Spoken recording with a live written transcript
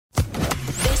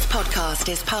podcast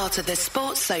is part of the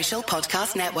Sports Social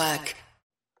Podcast Network.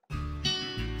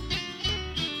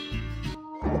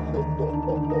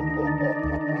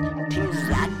 Tis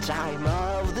that time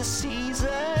of the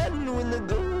season when the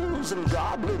ghouls and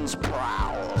goblins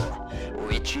prowl.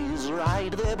 Witches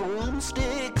ride their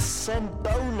broomsticks and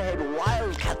bonehead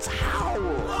wildcats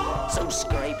howl. So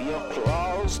scrape your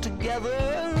claws together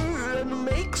and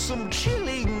make some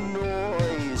chilling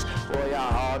noise for your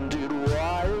haunted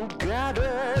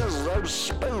wildcatters, those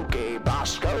spooky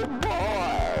Bosco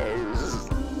boys.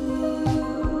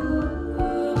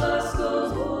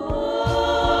 Bosco's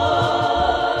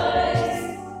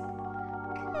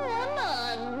Come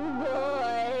on, boys.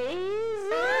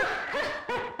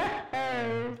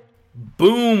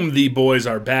 Boom, the boys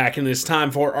are back, and it's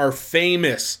time for our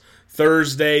famous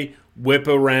Thursday Whip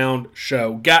Around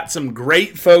show. Got some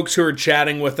great folks who are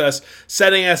chatting with us,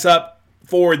 setting us up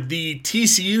for the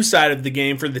TCU side of the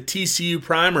game, for the TCU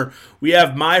Primer. We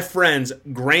have my friends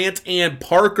Grant and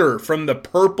Parker from the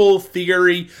Purple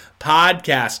Theory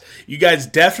podcast. You guys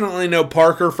definitely know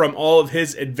Parker from all of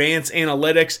his advanced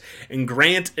analytics, and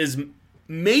Grant is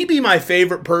maybe my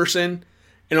favorite person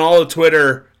in all of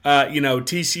Twitter.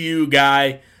 TCU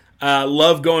guy.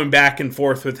 Love going back and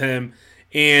forth with him.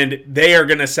 And they are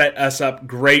going to set us up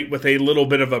great with a little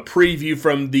bit of a preview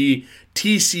from the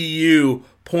TCU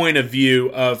point of view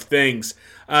of things.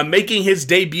 Making his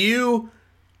debut,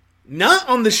 not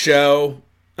on the show,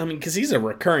 because he's a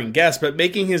recurring guest, but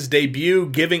making his debut,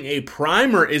 giving a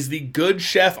primer, is the good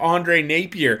chef Andre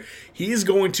Napier. He's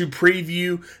going to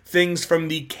preview things from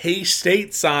the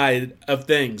K-State side of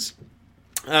things.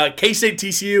 K-State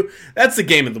TCU, that's the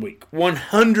game of the week,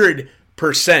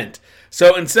 100%.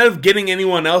 So instead of getting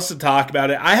anyone else to talk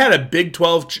about it, I had a Big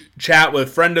 12 chat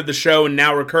with friend of the show and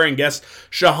now recurring guest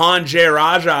Shahan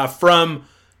Jeyarajah from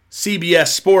CBS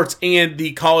Sports and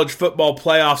the College Football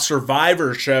Playoff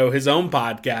Survivor Show, his own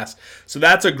podcast. So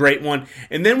that's a great one.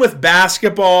 And then with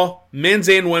basketball, men's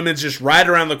and women's, just right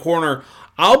around the corner,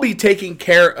 I'll be taking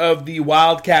care of the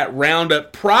Wildcat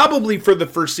Roundup probably for the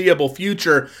foreseeable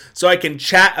future, so I can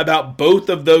chat about both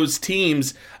of those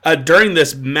teams during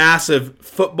this massive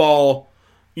football,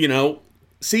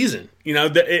 season.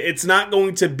 It's not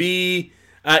going to be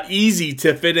easy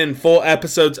to fit in full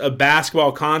episodes of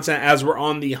basketball content as we're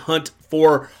on the hunt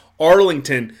for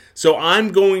Arlington. So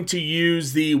I'm going to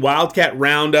use the Wildcat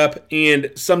Roundup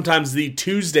and sometimes the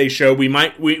Tuesday show. We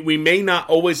may not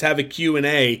always have a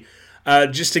Q&A.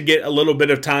 Just to get a little bit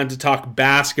of time to talk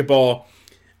basketball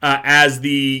as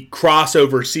the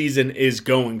crossover season is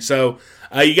going. So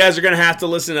you guys are going to have to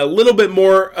listen a little bit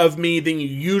more of me than you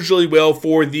usually will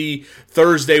for the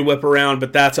Thursday Whip Around,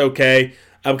 but that's okay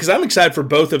because I'm excited for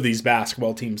both of these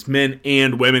basketball teams, men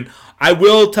and women. I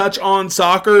will touch on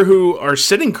soccer, who are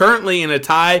sitting currently in a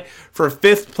tie for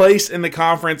 5th place in the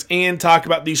conference, and talk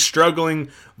about the struggling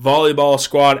volleyball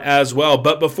squad as well.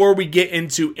 But before we get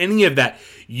into any of that,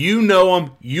 you know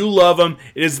them, you love them.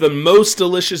 It is the most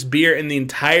delicious beer in the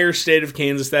entire state of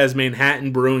Kansas. That is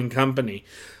Manhattan Brewing Company.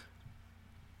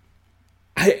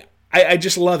 I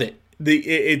just love it.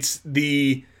 It's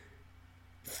the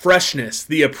freshness,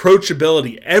 the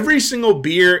approachability. Every single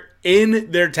beer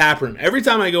in their tap room, every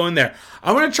time I go in there,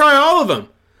 I want to try all of them.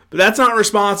 But that's not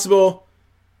responsible,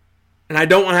 and I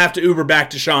don't want to have to Uber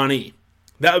back to Shawnee.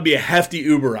 That would be a hefty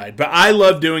Uber ride. But I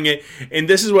love doing it, and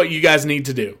this is what you guys need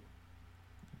to do.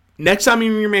 Next time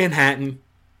you're in Manhattan,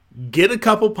 get a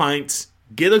couple pints,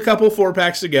 get a couple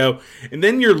 4-packs to go, and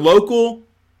then your local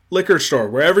liquor store,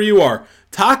 wherever you are,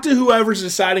 talk to whoever's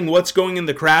deciding what's going in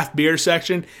the craft beer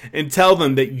section and tell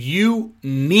them that you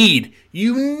need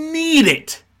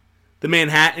it. The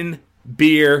Manhattan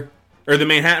beer, or the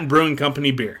Manhattan Brewing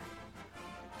Company beer.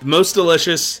 The most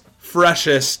delicious,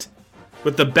 freshest,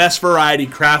 with the best variety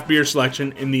craft beer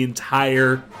selection in the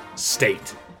entire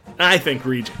state. I think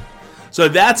region. So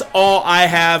that's all I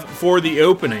have for the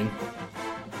opening.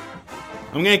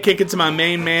 I'm going to kick it to my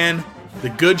main man, the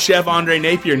good chef Andre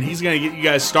Napier, and he's going to get you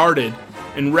guys started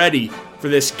and ready for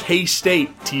this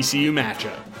K-State TCU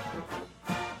matchup.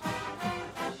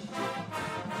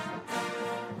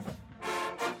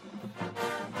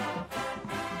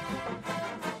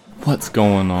 What's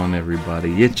going on,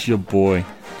 everybody? It's your boy,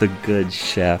 the good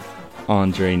chef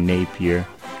Andre Napier,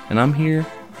 and I'm here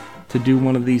to do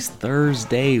one of these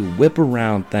Thursday whip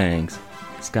around things.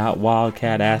 Scott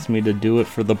Wildcat asked me to do it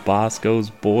for the Bosco's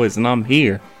boys, and I'm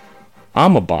here.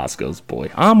 I'm a Bosco's boy.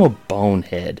 I'm a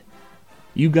bonehead.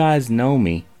 You guys know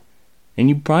me. And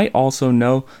you might also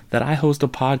know that I host a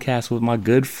podcast with my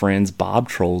good friends Bob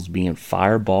Trollsby and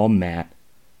Fireball Matt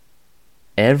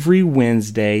every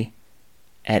Wednesday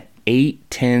at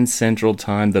 8:10 Central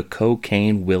Time, the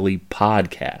Cocaine Willie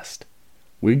podcast.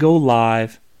 We go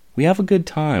live. We have a good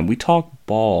time. We talk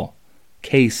ball,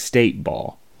 K-State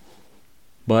ball.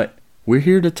 But we're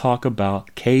here to talk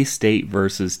about K-State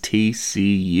versus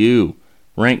TCU,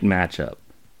 ranked matchup.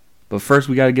 But first,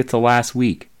 we got to get to last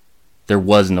week. There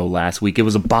was no last week. It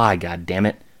was a bye,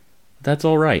 goddammit. That's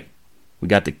all right. We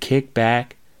got to kick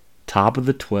back, top of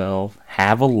the 12,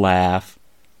 have a laugh,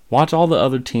 watch all the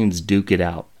other teams duke it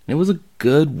out. And it was a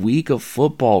good week of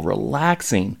football,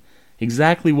 relaxing.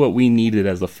 Exactly what we needed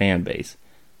as a fan base.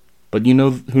 But you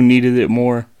know who needed it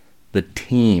more? The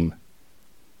team.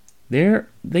 They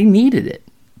needed it.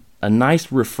 A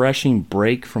nice, refreshing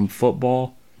break from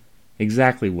football.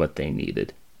 Exactly what they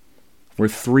needed. We're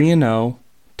 3-0,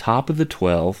 top of the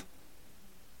 12.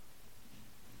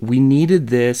 We needed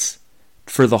this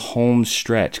for the home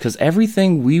stretch. Because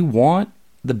everything we want,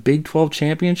 the Big 12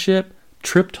 championship,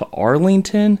 trip to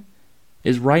Arlington,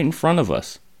 is right in front of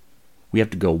us. We have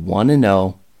to go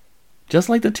 1-0. Just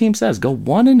like the team says, go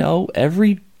 1-0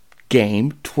 every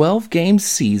game, 12-game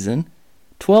season,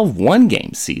 12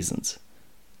 one-game seasons.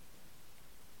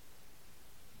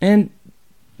 And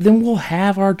then we'll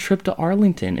have our trip to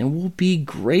Arlington, and we'll be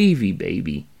gravy,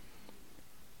 baby.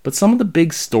 But some of the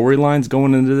big storylines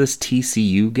going into this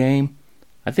TCU game,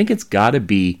 I think it's got to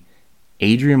be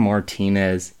Adrian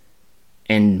Martinez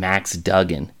and Max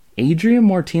Duggan. Adrian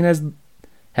Martinez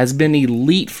has been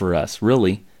elite for us,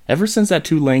 really. Ever since that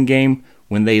Tulane game,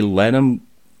 when they let him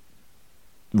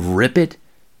rip it,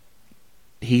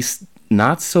 he's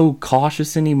not so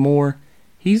cautious anymore.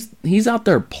 He's out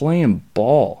there playing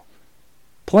ball.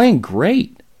 Playing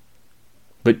great.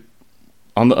 But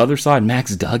on the other side,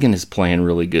 Max Duggan is playing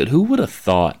really good. Who would have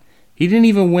thought? He didn't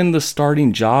even win the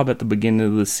starting job at the beginning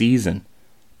of the season.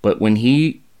 But when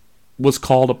he was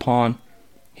called upon,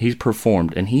 he's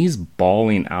performed. And he's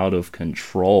balling out of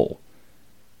control.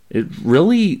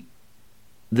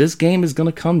 This game is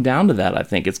going to come down to that, I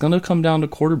think. It's going to come down to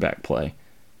quarterback play.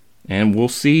 And we'll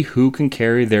see who can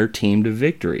carry their team to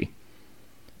victory.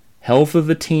 Health of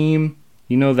the team,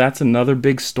 that's another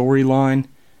big storyline.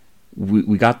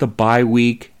 We got the bye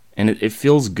week, and it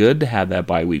feels good to have that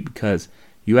bye week because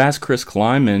you ask Chris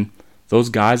Klieman, those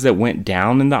guys that went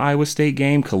down in the Iowa State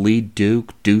game, Khalid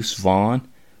Duke, Deuce Vaughn,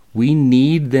 we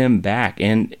need them back.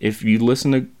 And if you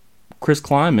listen to Chris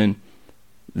Klieman,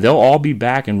 they'll all be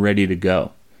back and ready to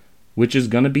go, which is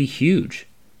going to be huge.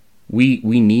 We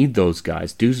need those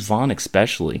guys, Deuce Vaughn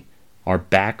especially. Our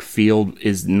backfield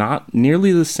is not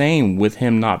nearly the same with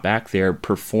him not back there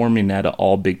performing at an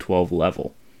all Big 12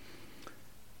 level.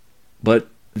 But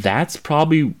that's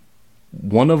probably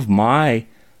one of my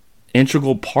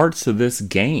integral parts of this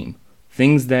game.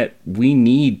 Things that we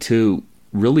need to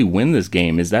really win this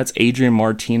game is that's Adrian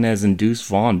Martinez and Deuce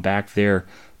Vaughn back there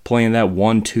playing that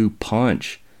 1-2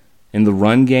 punch in the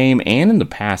run game and in the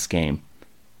pass game.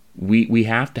 We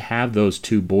have to have those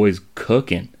two boys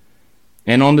cooking.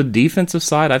 And on the defensive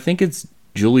side, I think it's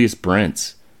Julius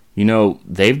Brents.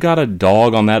 They've got a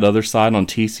dog on that other side on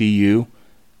TCU,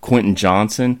 Quentin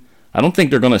Johnson. I don't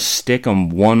think they're going to stick him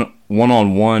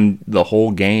one-on-one the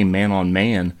whole game,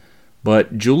 man-on-man.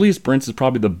 But Julius Brents is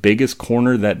probably the biggest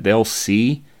corner that they'll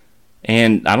see.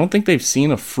 And I don't think they've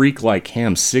seen a freak like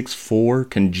him. 6'4",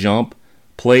 can jump,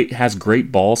 has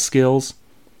great ball skills.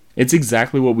 It's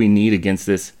exactly what we need against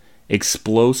this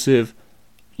explosive,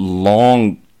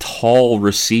 long, tall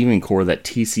receiving core that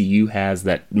TCU has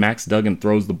that Max Duggan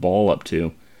throws the ball up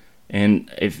to.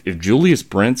 And if Julius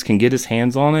Brents can get his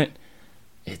hands on it,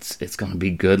 it's going to be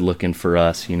good looking for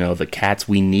us. The Cats,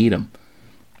 we need them.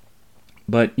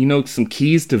 But, some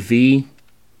keys to V.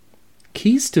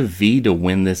 Keys to V to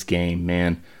win this game,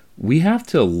 man. We have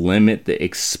to limit the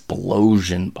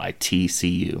explosion by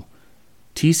TCU.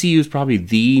 TCU is probably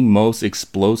the most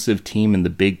explosive team in the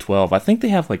Big 12. I think they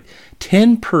have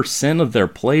 10% of their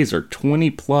plays are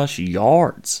 20-plus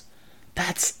yards.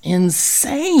 That's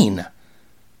insane.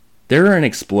 They're an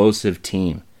explosive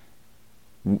team.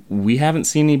 We haven't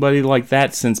seen anybody like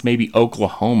that since maybe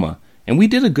Oklahoma. And we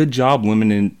did a good job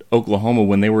limiting Oklahoma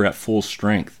when they were at full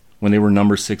strength, when they were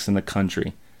number 6 in the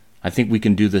country. I think we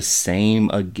can do the same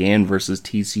again versus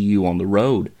TCU on the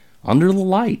road, under the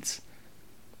lights.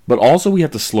 But also we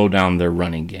have to slow down their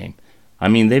running game. I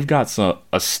mean, they've got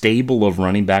a stable of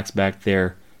running backs back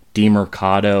there.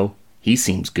 DeMercado, he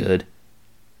seems good.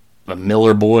 But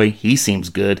Miller boy, he seems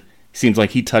good. Seems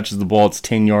like he touches the ball, it's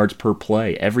 10 yards per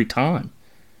play every time.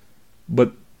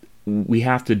 But we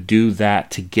have to do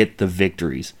that to get the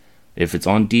victories. If it's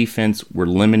on defense, we're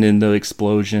limiting the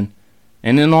explosion.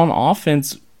 And then on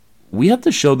offense, we have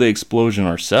to show the explosion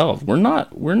ourselves. We're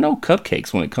no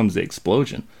cupcakes when it comes to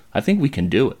explosion. I think we can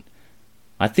do it.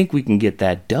 I think we can get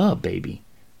that dub, baby.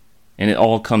 And it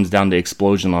all comes down to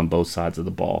explosion on both sides of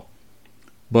the ball.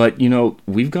 But,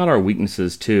 we've got our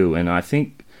weaknesses too, and I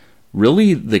think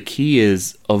really the key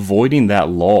is avoiding that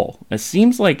lull. It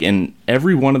seems like in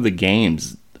every one of the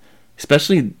games,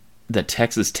 especially the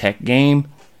Texas Tech game,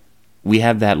 we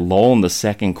had that lull in the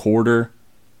second quarter.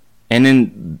 And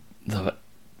in the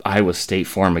Iowa State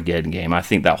Farmageddon game, I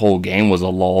think that whole game was a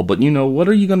lull. But, what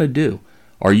are you going to do?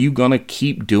 Are you going to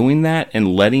keep doing that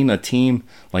and letting a team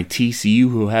like TCU,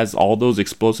 who has all those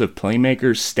explosive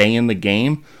playmakers, stay in the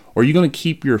game? Or are you going to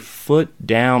keep your foot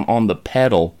down on the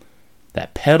pedal,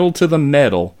 that pedal to the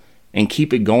metal, and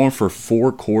keep it going for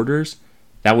 4 quarters?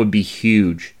 That would be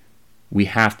huge. We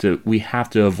have to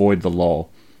avoid the lull.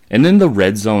 And then the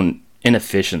red zone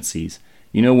inefficiencies.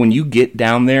 When you get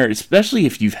down there, especially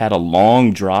if you've had a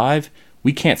long drive,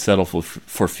 we can't settle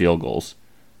for field goals.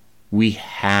 We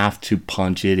have to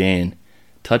punch it in.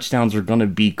 Touchdowns are going to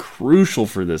be crucial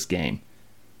for this game.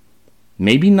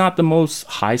 Maybe not the most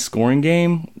high-scoring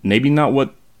game. Maybe not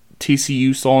what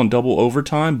TCU saw in double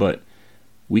overtime, but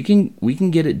we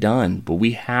can get it done. But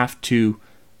we have to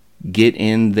get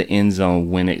in the end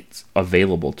zone when it's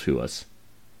available to us.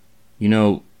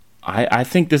 I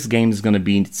think this game is going to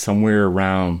be somewhere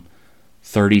around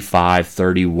 35,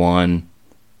 31,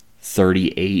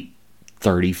 38,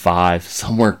 35,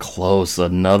 somewhere close.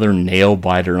 Another nail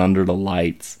biter under the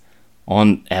lights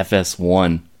on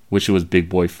FS1. Wish it was Big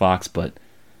Boy Fox, but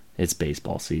it's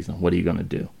baseball season. What are you going to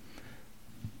do?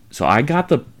 So I got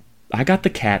the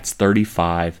Cats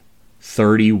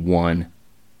 35-31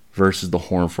 versus the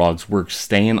Horned Frogs. We're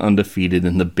staying undefeated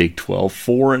in the Big 12,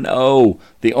 4-0,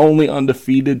 the only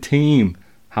undefeated team.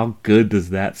 How good does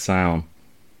that sound?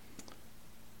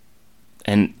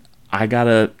 And I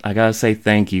gotta say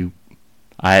thank you.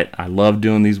 I love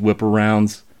doing these whip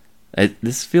arounds.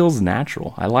 This feels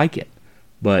natural. I like it.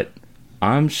 But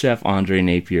I'm Chef Andre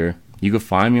Napier. You can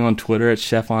find me on Twitter at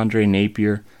Chef Andre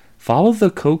Napier. Follow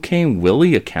the Cocaine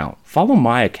Willie account. Follow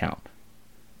my account.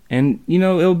 And,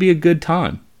 it'll be a good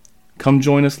time. Come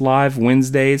join us live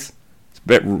Wednesdays.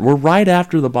 We're right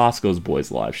after the Bosco's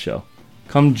Boys live show.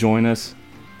 Come join us,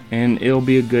 and it'll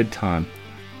be a good time.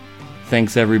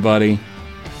 Thanks, everybody.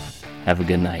 Have a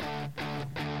good night.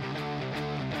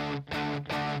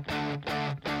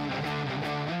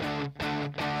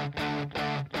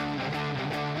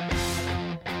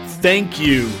 Thank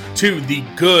you to the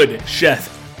good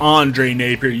Chef Andre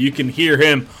Napier. You can hear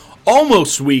him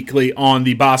almost weekly on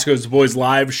the Bosco's Boys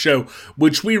live show,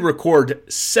 which we record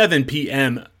 7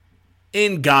 p.m.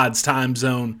 in God's time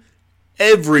zone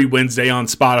every Wednesday on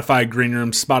Spotify Green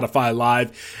Room, Spotify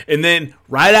Live. And then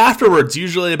right afterwards,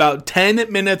 usually about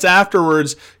 10 minutes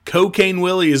afterwards, Cocaine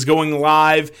Willie is going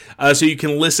live, so you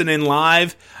can listen in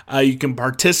live, you can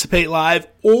participate live,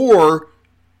 or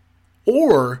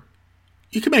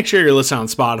you can make sure you're listening on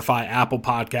Spotify, Apple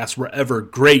Podcasts, wherever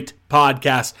great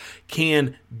podcasts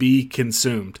can be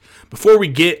consumed. Before we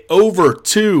get over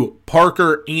to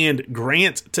Parker and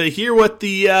Grant to hear what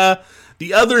the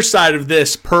other side of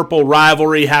this purple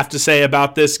rivalry have to say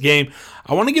about this game,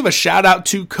 I want to give a shout out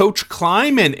to Coach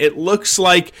Kleiman. It looks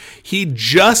like he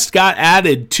just got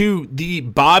added to the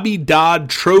Bobby Dodd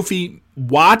Trophy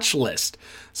watch list.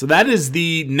 So that is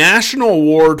the national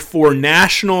award for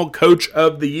National Coach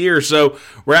of the Year. So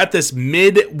we're at this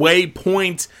midway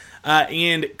point,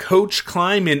 and Coach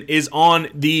Kleiman is on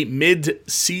the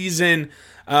mid-season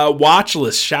watch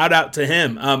list. Shout out to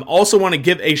him. Also want to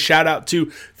give a shout out to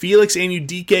Felix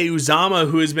Anudike Uzama,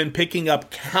 who has been picking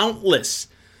up countless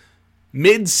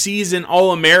mid-season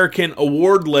All-American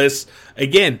award lists.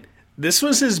 Again, this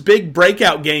was his big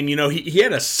breakout game. He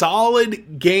had a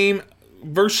solid game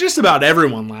versus just about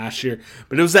everyone last year,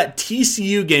 but it was that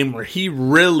TCU game where he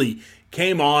really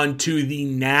came on to the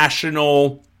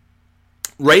national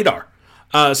radar.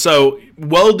 So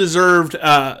well-deserved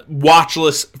watch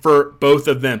list for both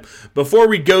of them. Before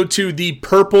we go to the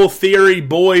Purple Theory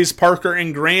boys, Parker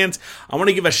and Grant, I want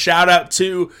to give a shout out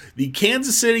to the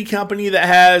Kansas City company that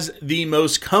has the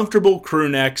most comfortable crew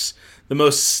necks, the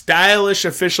most stylish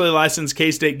officially licensed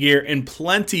K-State gear, and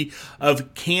plenty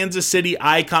of Kansas City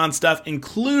icon stuff,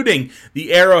 including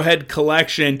the Arrowhead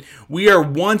collection. We are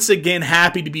once again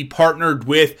happy to be partnered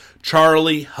with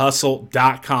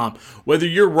CharlieHustle.com. Whether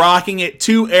you're rocking it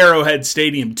to Arrowhead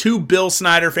Stadium, to Bill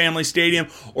Snyder Family Stadium,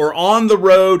 or on the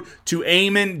road to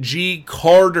Amon G.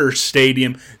 Carter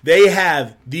Stadium, they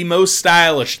have the most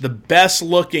stylish, the best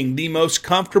looking, the most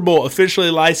comfortable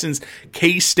officially licensed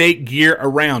K-State gear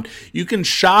around. You can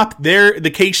shop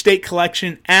the K-State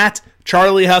collection at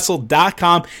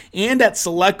CharlieHustle.com and at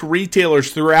select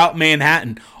retailers throughout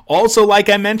Manhattan. Also, like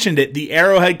I mentioned it, the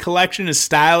Arrowhead collection is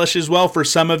stylish as well for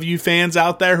some of you fans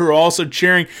out there who are also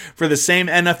cheering for the same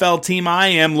NFL team I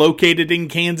am, located in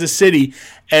Kansas City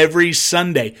every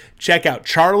Sunday. Check out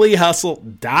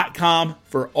charliehustle.com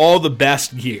for all the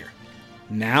best gear.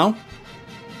 Now,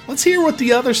 let's hear what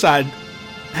the other side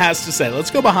has to say.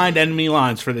 Let's go behind enemy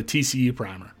lines for the TCU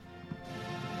primer.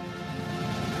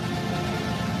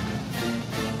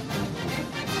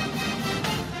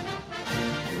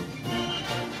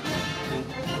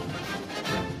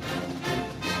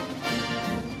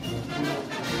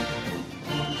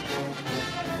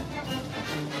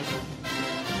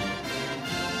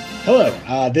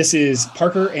 Hello, this is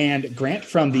Parker and Grant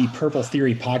from the Purple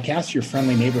Theory podcast, your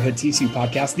friendly neighborhood TCU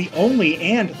podcast, the only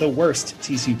and the worst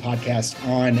TCU podcast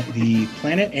on the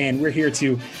planet. And we're here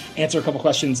to answer a couple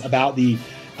questions about the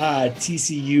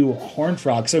TCU Horned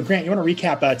Frog. So, Grant, you want to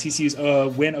recap TCU's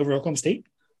win over Oklahoma State?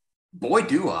 Boy,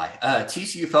 do I.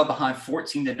 TCU fell behind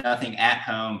 14-0 at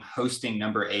home, hosting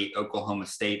number 8 Oklahoma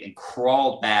State, and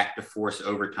crawled back to force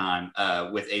overtime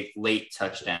with a late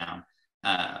touchdown.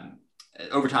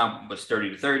 Overtime was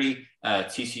 30-30.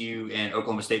 TCU and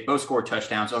Oklahoma State both scored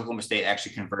touchdowns. Oklahoma State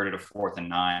actually converted a 4th and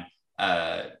 9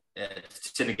 to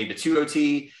send the game to 2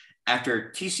 OT. After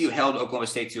TCU held Oklahoma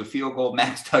State to a field goal,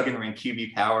 Max Duggan ran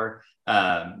QB power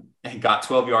and got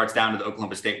 12 yards down to the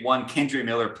Oklahoma State 1. Kendre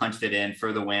Miller punched it in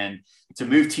for the win to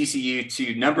move TCU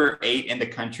to number 8 in the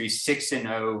country,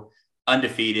 6-0.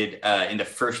 Undefeated in the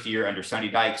first year under Sonny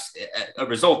Dykes, a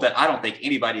result that I don't think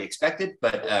anybody expected,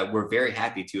 but we're very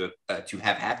happy to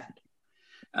have happened.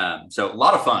 So a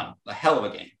lot of fun, a hell of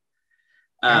a game.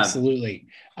 Absolutely.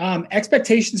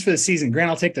 Expectations for the season.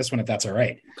 Grant, I'll take this one if that's all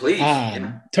right. Please.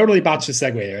 Totally botched the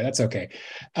segue there. That's okay.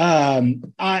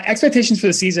 Expectations for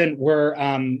the season were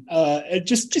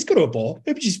just go to a bowl.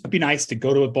 Maybe just be nice to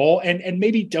go to a bowl and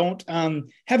maybe don't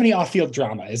have any off-field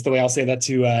drama is the way I'll say that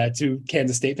to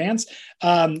Kansas State fans.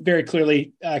 Very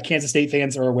clearly, Kansas State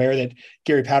fans are aware that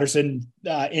Gary Patterson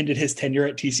ended his tenure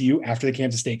at TCU after the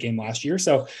Kansas State game last year.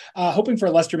 So hoping for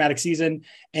a less dramatic season.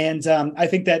 And I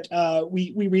think that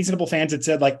we reasonable fans had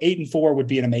said like 8-4 would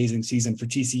be an amazing season for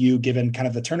TCU, given kind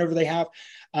of the turnover they have.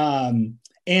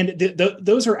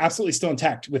 Those are absolutely still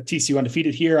intact with TCU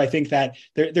undefeated here. I think that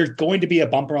there's going to be a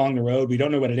bumper along the road. We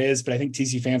don't know what it is, but I think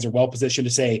TCU fans are well positioned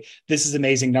to say, this is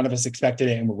amazing. None of us expected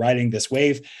it, and we're riding this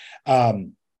wave.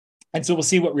 And so we'll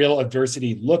see what real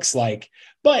adversity looks like.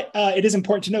 But it is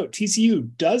important to note, TCU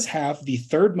does have the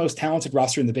 3rd most talented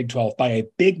roster in the Big 12 by a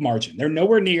big margin. They're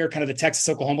nowhere near kind of the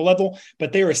Texas-Oklahoma level,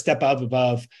 but they are a step up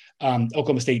above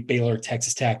Oklahoma State, Baylor,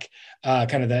 Texas Tech,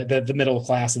 kind of the middle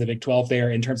class of the Big 12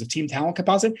 there in terms of team talent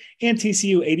composite. And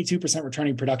TCU, 82%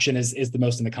 returning production is the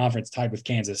most in the conference, tied with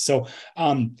Kansas. So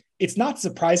it's not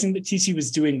surprising that TCU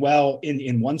is doing well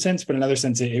in one sense, but in another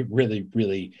sense, it really,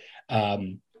 really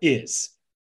is.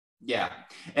 Yeah.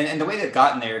 And the way they've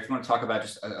gotten there, if you want to talk about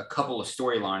just a couple of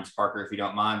storylines, Parker, if you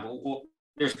don't mind,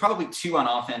 there's probably 2 on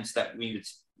offense that we would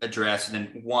address, and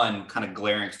then one kind of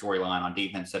glaring storyline on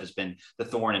defense that has been the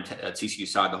thorn in TCU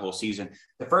side the whole season.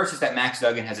 The first is that Max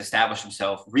Duggan has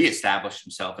reestablished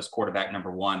himself as quarterback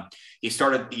number 1. He's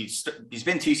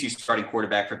been TCU's starting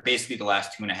quarterback for basically the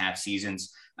last 2.5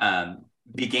 seasons.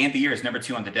 Began the year as number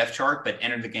 2 on the depth chart, but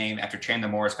entered the game after Chandler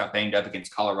Morris got banged up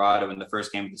against Colorado in the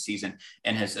first game of the season,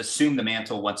 and has assumed the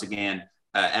mantle once again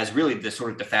as really the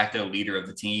sort of de facto leader of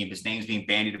the team. His name's being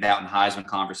bandied about in Heisman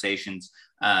conversations.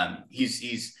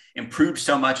 He's improved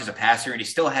so much as a passer, and he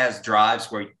still has drives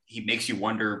where he makes you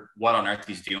wonder what on earth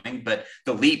he's doing. But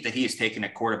the leap that he has taken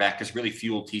at quarterback has really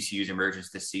fueled TCU's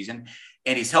emergence this season.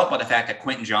 And he's helped by the fact that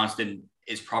Quentin Johnston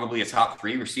is probably a top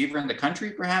 3 receiver in the country,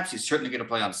 perhaps. He's certainly going to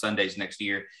play on Sundays next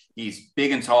year. He's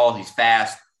big and tall. He's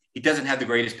fast. He doesn't have the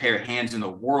greatest pair of hands in the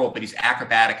world, but he's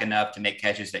acrobatic enough to make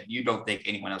catches that you don't think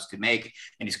anyone else could make.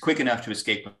 And he's quick enough to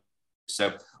escape.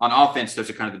 So on offense, those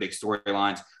are kind of the big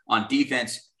storylines. On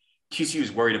defense, TCU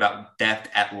is worried about depth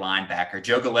at linebacker.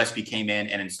 Joe Gillespie came in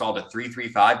and installed a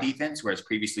 3-3-5 defense, whereas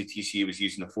previously TCU was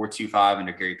using the 4-2-5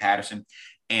 under Gary Patterson.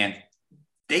 And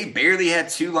they barely had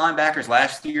 2 linebackers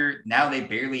last year. Now they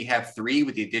barely have 3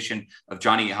 with the addition of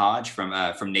Johnny Hodge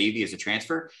from Navy as a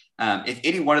transfer. If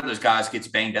any one of those guys gets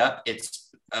banged up, it's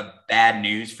bad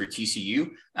news for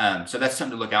TCU. So that's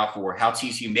something to look out for, how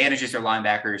TCU manages their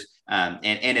linebackers.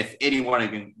 And if any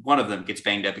one of them gets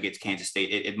banged up against Kansas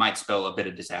State, it might spell a bit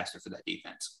of disaster for that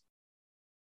defense.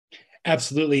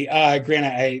 Absolutely.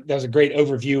 Grant, that was a great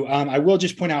overview. I will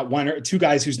just point out 1 or 2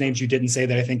 guys whose names you didn't say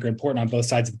that I think are important on both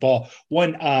sides of the ball.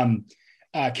 One,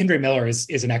 Kendre Miller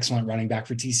is an excellent running back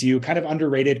for TCU, kind of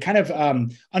underrated, kind of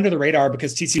under the radar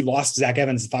because TCU lost Zach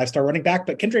Evans, the 5-star running back,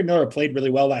 but Kendre Miller played really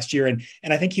well last year. And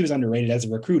I think he was underrated as a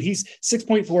recruit. He's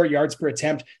 6.4 yards per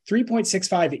attempt,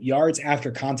 3.65 yards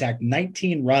after contact,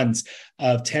 19 runs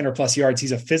of 10 or plus yards.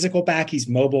 He's a physical back. He's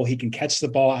mobile. He can catch the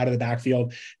ball out of the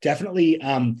backfield. Definitely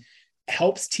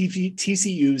helps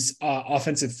TCU's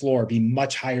offensive floor be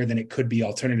much higher than it could be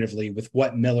alternatively with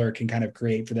what Miller can kind of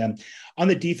create for them. On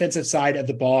the defensive side of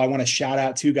the ball, I want to shout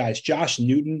out two guys. Josh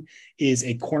Newton is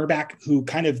a cornerback who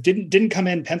kind of didn't come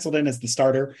in penciled in as the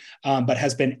starter, but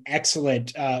has been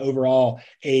excellent overall.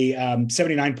 A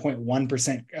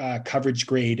 79.1% coverage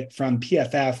grade from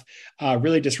PFF,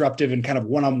 really disruptive and kind of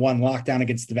one-on-one lockdown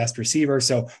against the best receiver.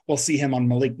 So we'll see him on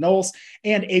Malik Knowles.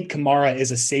 And Abe Kamara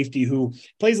is a safety who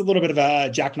plays a little bit of a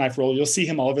jackknife role. You'll see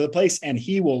him all over the place, and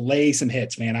he will lay some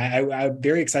hits, man. I'm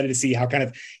very excited to see how kind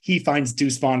of he finds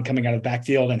Deuce Vaughn coming out of the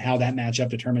backfield and how that matchup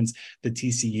determines the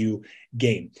TCU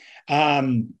game.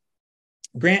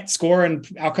 Grant, score and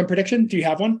outcome prediction. Do you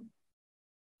have one?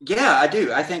 Yeah, I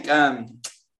do. I think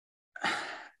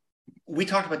we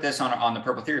talked about this on the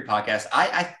Purple Theory podcast.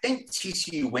 I think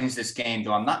TCU wins this game,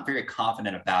 though I'm not very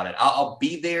confident about it. I'll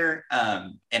be there,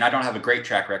 and I don't have a great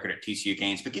track record at TCU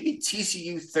games, but give me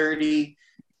TCU 30,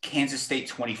 Kansas State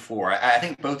 24. I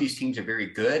think both these teams are very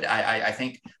good. I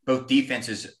think both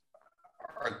defenses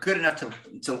are good enough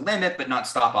to limit but not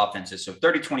stop offenses. So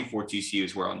 30-24 TCU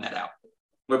is where I'll net out.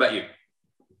 What about you?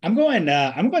 I'm going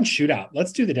shootout.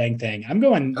 Let's do the dang thing. I'm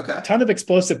going a ton of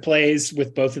explosive plays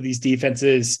with both of these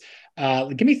defenses.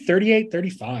 Give me 38-35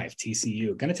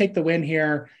 TCU. Going to take the win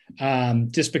here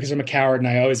just because I'm a coward and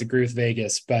I always agree with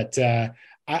Vegas, but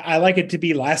I like it to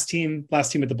be last team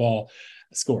with the ball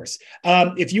scores.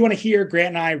 If you want to hear Grant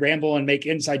and I ramble and make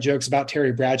inside jokes about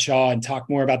Terry Bradshaw and talk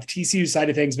more about the TCU side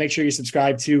of things, make sure you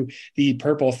subscribe to the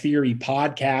Purple Theory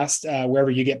podcast,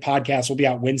 wherever you get podcasts. We'll be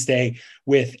out Wednesday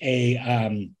with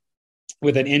an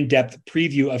in-depth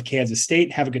preview of Kansas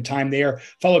State. Have a good time there.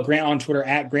 Follow Grant on Twitter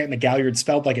at Grant McGalliard,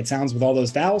 spelled like it sounds with all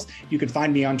those vowels. You can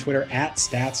find me on Twitter at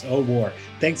StatsOWar.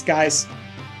 Thanks, guys.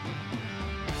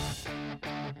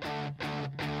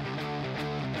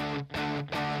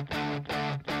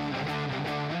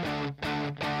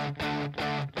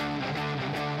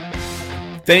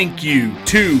 Thank you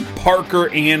to Parker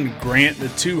and Grant, the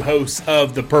two hosts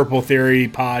of the Purple Theory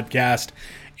podcast,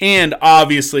 and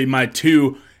obviously my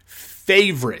two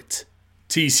favorite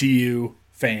TCU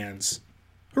fans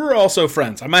who are also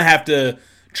friends. I might have to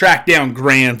track down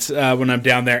Grant when I'm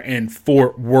down there in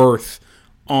Fort Worth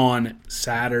on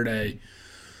Saturday.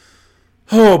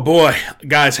 Oh boy,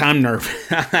 guys, I'm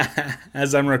nervous.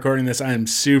 As I'm recording this, I am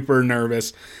super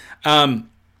nervous.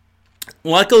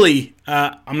 Luckily,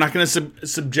 I'm not going to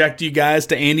subject you guys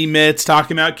to Andy Mitts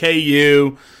talking about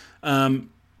KU.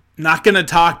 Not going to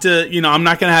talk to, I'm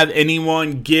not going to have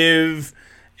anyone give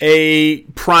a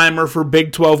primer for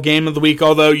Big 12 Game of the Week,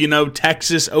 although,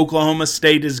 Texas, Oklahoma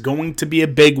State is going to be a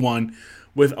big one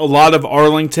with a lot of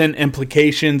Arlington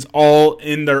implications all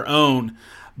in their own.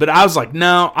 But I was like,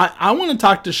 no, I want to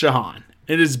talk to Shahan.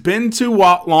 It has been too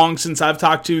long since I've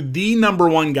talked to the number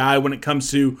one guy when it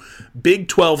comes to Big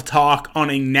 12 talk on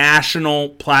a national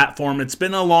platform. It's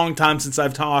been a long time since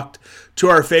I've talked to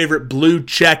our favorite blue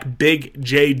check Big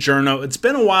J Journo. It's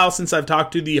been a while since I've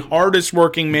talked to the hardest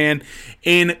working man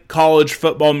in college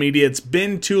football media. It's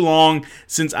been too long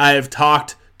since I have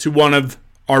talked to one of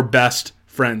our best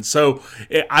friends. So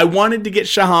I wanted to get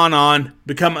Shahan on,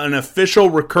 become an official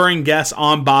recurring guest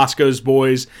on Bosco's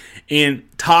Boys, and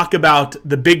talk about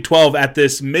the Big 12 at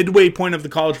this midway point of the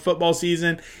college football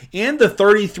season and the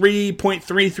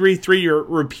 33.333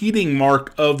 repeating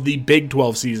mark of the Big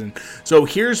 12 season. So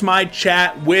here's my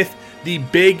chat with the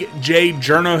Big J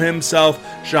Journo himself,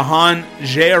 Shahan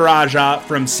Jeyarajah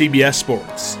from CBS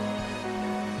Sports.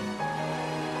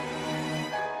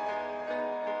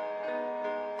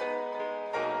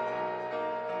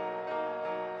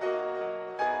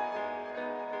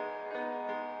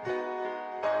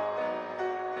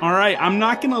 All right, I'm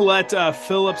not going to let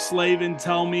Philip Slavin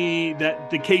tell me that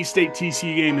the K-State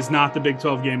TCU game is not the Big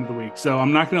 12 game of the week. So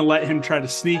I'm not going to let him try to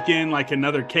sneak in like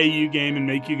another KU game and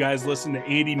make you guys listen to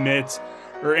Andy Mitts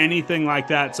or anything like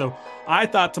that. So I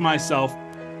thought to myself,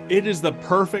 it is the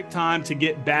perfect time to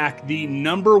get back the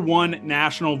number one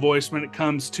national voice when it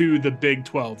comes to the Big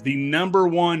 12, the number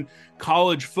one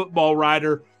college football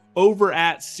writer over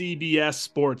at CBS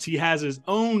Sports. He has his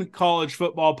own college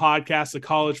football podcast, the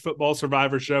College Football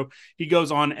Survivor Show. He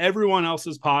goes on everyone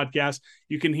else's podcast.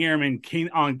 You can hear him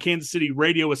on Kansas City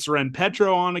radio with Seren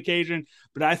Petro on occasion,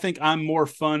 but I think I'm more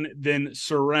fun than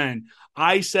Seren.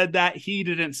 I said that. He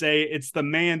didn't say it. It's the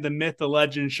man, the myth, the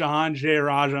legend, Shahan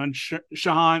Jeyarajah.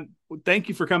 Shahan, thank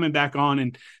you for coming back on,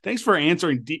 and thanks for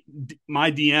answering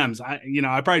my DMs.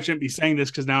 I probably shouldn't be saying this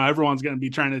because now everyone's going to be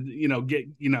trying to, get,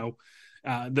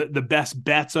 the best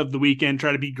bets of the weekend,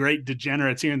 try to be great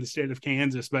degenerates here in the state of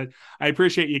Kansas. But I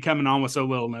appreciate you coming on with so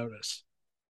little notice.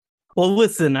 Well,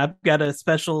 listen, I've got a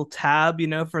special tab,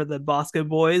 for the Bosco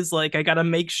boys. Like, I got to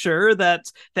make sure that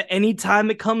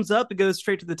anytime it comes up, it goes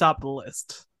straight to the top of the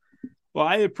list. Well,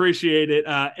 I appreciate it.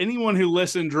 Anyone who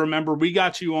listens, remember, we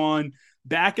got you on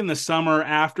back in the summer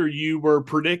after you were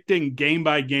predicting game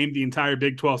by game the entire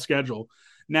Big 12 schedule.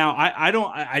 Now,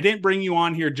 I didn't bring you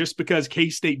on here just because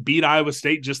K-State beat Iowa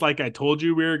State, just like I told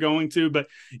you we were going to. But,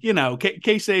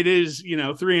 K-State is,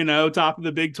 3-0, top of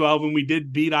the Big 12, and we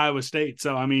did beat Iowa State.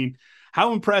 So, I mean,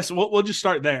 how impressed – we'll just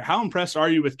start there. How impressed are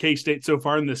you with K-State so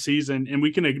far in this season? And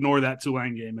we can ignore that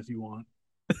Tulane game if you want.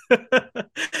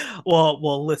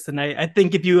 Well, listen, I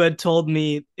think if you had told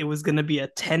me it was going to be a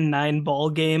 10-9 ball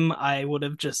game, I would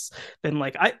have just been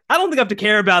like, I don't think I have to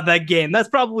care about that game. That's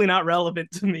probably not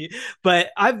relevant to me.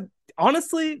 But I've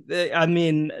honestly, I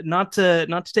mean, not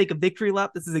to take a victory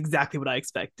lap, this is exactly what I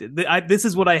expected. This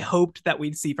is what I hoped that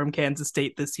we'd see from Kansas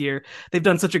State this year. They've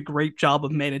done such a great job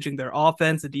of managing their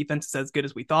offense. The defense is as good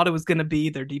as we thought it was going to be.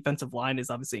 Their defensive line is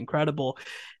obviously incredible.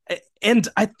 And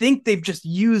I think they've just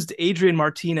used Adrian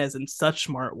Martinez in such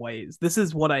smart ways. This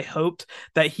is what I hoped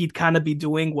that he'd kind of be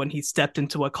doing when he stepped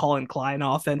into a Colin Klein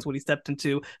offense, when he stepped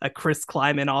into a Chris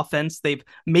Kleiman offense. They've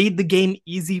made the game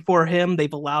easy for him.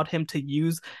 They've allowed him to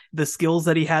use the skills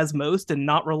that he has most and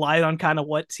not rely on kind of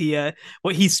what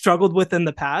he struggled with in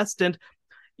the past. And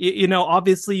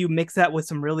obviously you mix that with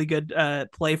some really good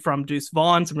play from Deuce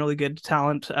Vaughn, some really good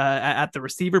talent at the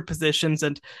receiver positions.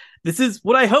 And this is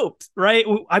what I hoped, right?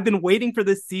 I've been waiting for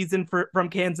this season from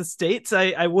Kansas State. So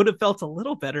I would have felt a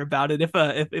little better about it if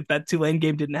that Tulane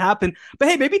game didn't happen. But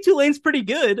hey, maybe Tulane's pretty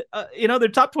good. They're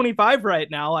top 25 right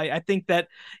now. I think that,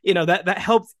 that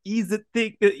helps ease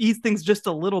things just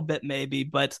a little bit maybe.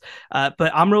 But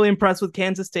I'm really impressed with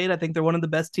Kansas State. I think they're one of the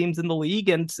best teams in the league.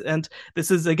 And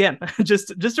this is, again, just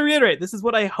to reiterate, this is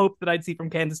what I hoped that I'd see from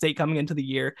Kansas State coming into the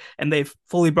year. And they've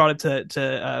fully brought it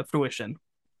to fruition.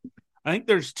 I think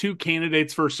there's two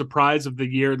candidates for surprise of the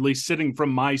year, at least sitting from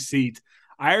my seat.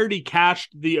 I already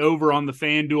cashed the over on the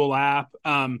FanDuel app.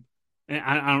 And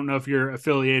I don't know if you're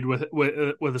affiliated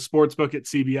with a sports book at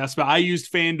CBS, but I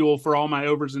used FanDuel for all my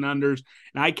overs and unders,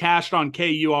 and I cashed on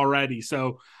KU already.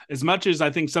 So as much as I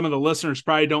think some of the listeners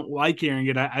probably don't like hearing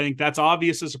it, I think that's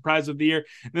obvious a surprise of the year.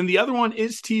 And then the other one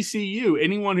is TCU.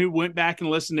 Anyone who went back and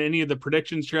listened to any of the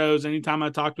prediction shows, anytime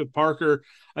I talked with Parker,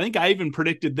 I think I even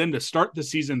predicted them to start the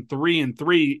season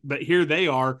 3-3, but here they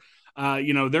are. They're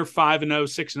 5-0,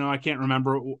 6-0. I can't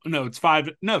remember. No, it's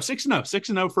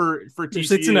 6-0 for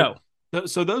TCU. 6-0.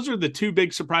 So those are the two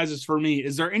big surprises for me.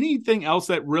 Is there anything else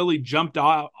that really jumped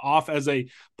off as a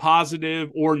positive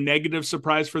or negative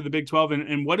surprise for the Big 12?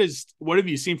 And what have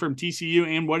you seen from TCU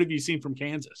and what have you seen from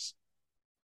Kansas?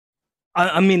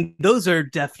 I mean, those are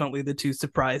definitely the two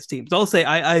surprise teams. I'll say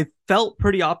I felt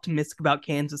pretty optimistic about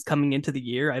Kansas coming into the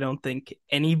year. I don't think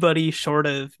anybody short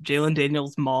of Jalen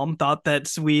Daniels' mom thought that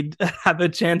we'd have a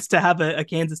chance to have a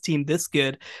Kansas team this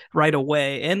good right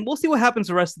away. And we'll see what happens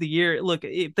the rest of the year. Look,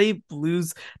 if they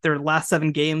lose their last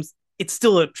 7 games, it's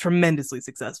still a tremendously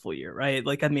successful year, right?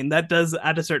 Like, I mean, that does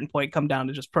at a certain point come down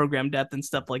to just program depth and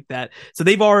stuff like that. So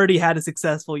they've already had a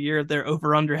successful year. Their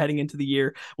over under heading into the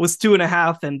year was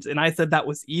 2.5. And I said that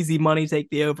was easy money,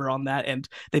 take the over on that. And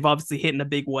they've obviously hit in a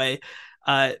big way.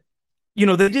 They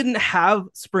didn't have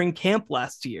spring camp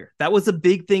last year. That was a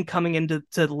big thing coming into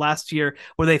last year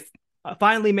where they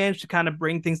finally managed to kind of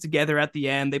bring things together at the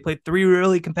end. They played 3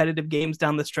 really competitive games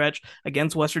down the stretch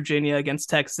against West Virginia, against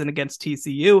Texas, and against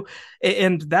TCU.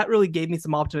 And that really gave me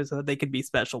some optimism that they could be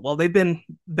special. Well, they've been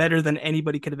better than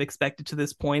anybody could have expected to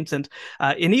this point. And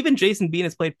even Jason Bean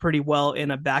has played pretty well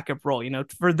in a backup role.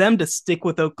 For them to stick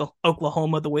with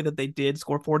Oklahoma the way that they did,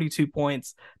 score 42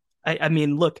 points, I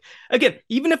mean, look, again,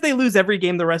 even if they lose every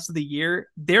game the rest of the year,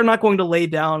 they're not going to lay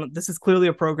down. This is clearly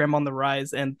a program on the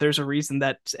rise, and there's a reason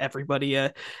that everybody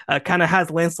kind of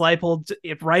has Lance Leipold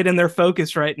right in their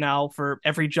focus right now for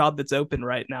every job that's open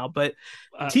right now. But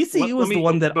TCU was the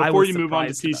one that I was surprised. Before you move on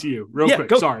to TCU, real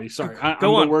quick, sorry. I'm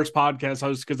the worst podcast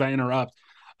host because I interrupt.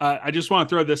 I just want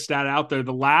to throw this stat out there.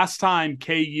 The last time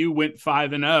KU went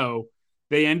 5-0,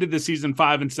 they ended the season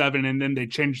 5-7, and then they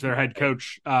changed their head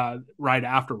coach right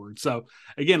afterwards. So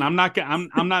again, I'm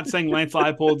not saying Lance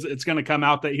Leipold's it's going to come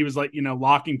out that he was like,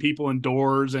 locking people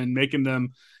indoors and making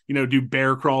them, do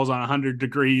bear crawls on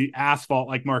 100-degree asphalt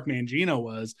like Mark Mangino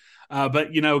was. But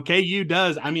KU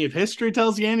does. I mean, if history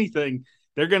tells you anything,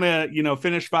 they're going to,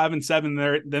 finish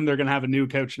 5-7 then they're going to have a new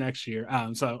coach next year.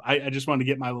 So I just wanted to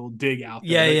get my little dig out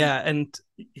there. Yeah.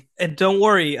 And don't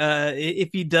worry, if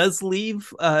he does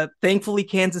leave, thankfully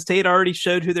Kansas State already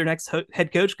showed who their next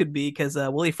head coach could be, because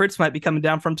Willie Fritz might be coming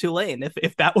down from Tulane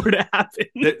if that were to happen.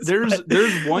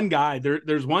 There's one guy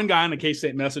there's one guy on the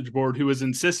K-State message board who was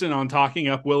insistent on talking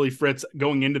up Willie Fritz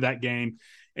going into that game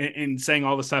and saying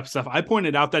all this type of stuff. I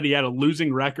pointed out that he had a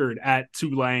losing record at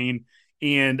Tulane,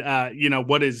 and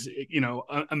what his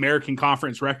American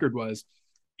Conference record was.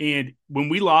 And when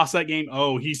we lost that game,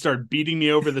 he started beating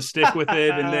me over the stick with it.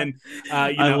 And then,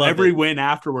 every win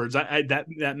afterwards,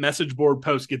 that message board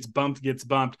post gets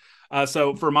bumped.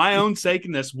 So for my own sake,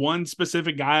 and this one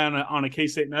specific guy on a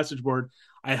K-State message board,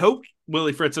 I hope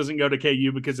Willie Fritz doesn't go to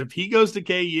KU, because if he goes to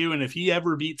KU and if he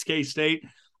ever beats K-State,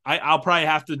 I'll probably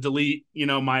have to delete,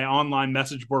 my online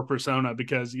message board persona,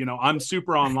 because, I'm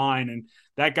super online, and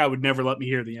that guy would never let me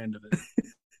hear the end of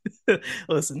it.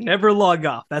 Listen, never log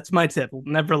off. That's my tip.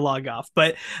 Never log off.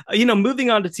 But,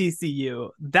 moving on to TCU,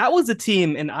 that was a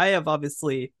team, and I have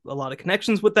obviously a lot of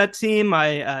connections with that team.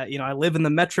 I live in the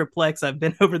Metroplex. I've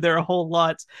been over there a whole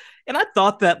lot, and I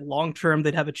thought that long-term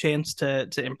they'd have a chance to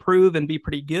improve and be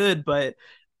pretty good, but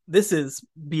this is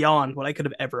beyond what I could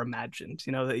have ever imagined.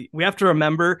 We have to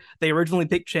remember they originally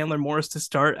picked Chandler Morris to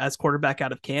start as quarterback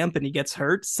out of camp, and he gets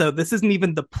hurt. So this isn't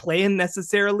even the plan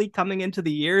necessarily coming into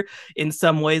the year in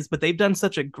some ways, but they've done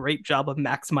such a great job of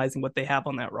maximizing what they have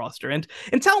on that roster. And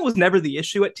talent was never the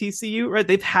issue at TCU, right?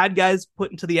 They've had guys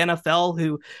put into the NFL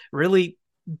who really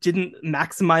didn't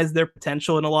maximize their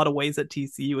potential in a lot of ways at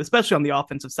TCU, especially on the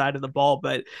offensive side of the ball.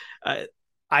 But,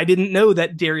 I didn't know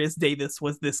that Darius Davis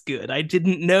was this good. I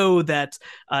didn't know that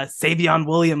Savion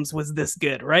Williams was this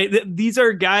good, right? These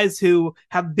are guys who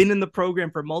have been in the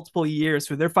program for multiple years,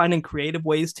 who they're finding creative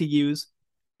ways to use.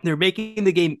 They're making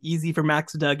the game easy for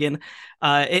Max Duggan.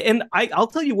 And I'll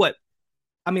tell you what,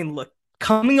 I mean, look,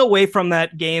 coming away from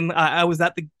that game, I was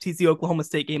at the TCU Oklahoma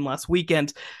State game last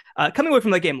weekend. Coming away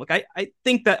from that game, look, I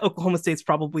think that Oklahoma State's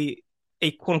probably a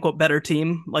quote unquote better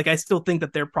team. Like, I still think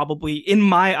that they're probably, in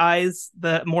my eyes,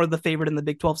 the favorite in the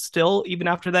Big 12 still, even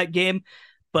after that game.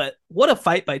 But what a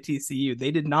fight by TCU.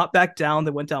 They did not back down. They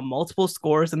went down multiple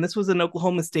scores. And this was an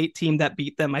Oklahoma State team that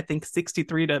beat them, I think,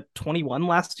 63-21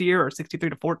 last year, or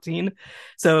 63-14.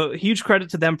 So huge credit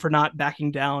to them for not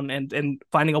backing down and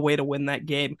finding a way to win that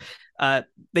game.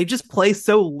 They just play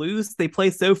so loose. They play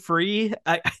so free.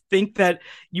 I think that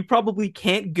you probably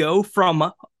can't go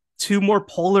from two more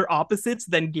polar opposites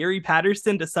than Gary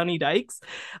Patterson to Sonny Dykes.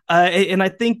 And I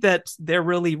think that they're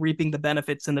really reaping the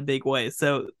benefits in a big way.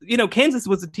 So, Kansas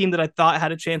was a team that I thought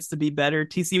had a chance to be better.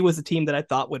 TCU was a team that I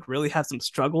thought would really have some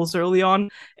struggles early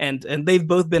on. And they've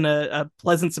both been a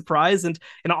pleasant surprise. And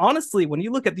honestly, when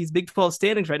you look at these Big 12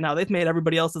 standings right now, they've made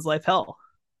everybody else's life hell.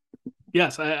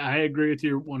 Yes, I agree with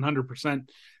you 100%.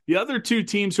 The other two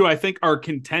teams who I think are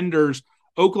contenders,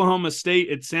 Oklahoma State,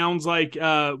 it sounds like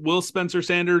will Spencer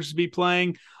Sanders be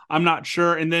playing? I'm not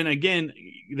sure. And then again,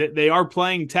 they are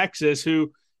playing Texas,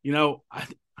 who, I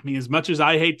mean, as much as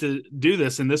I hate to do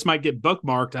this, and this might get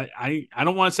bookmarked, I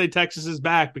don't want to say Texas is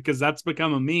back, because that's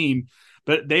become a meme,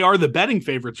 but they are the betting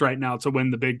favorites right now to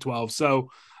win the Big 12.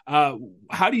 So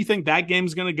how do you think that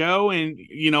game's going to go? And,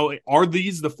 are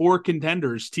these the four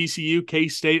contenders: TCU,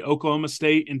 K-State, Oklahoma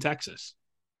State, and Texas?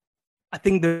 I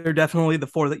think they're definitely the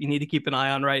four that you need to keep an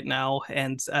eye on right now.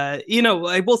 And,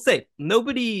 I will say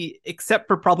nobody except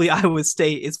for probably Iowa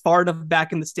State is far enough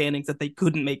back in the standings that they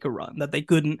couldn't make a run, that they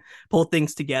couldn't pull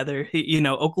things together.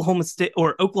 Oklahoma State,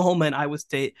 or Oklahoma and Iowa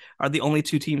State, are the only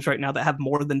two teams right now that have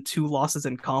more than 2 losses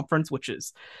in conference, which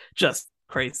is just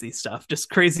crazy stuff, just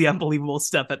crazy, unbelievable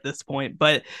stuff at this point.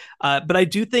 But I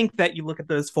do think that you look at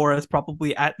those four as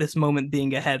probably at this moment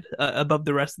being ahead above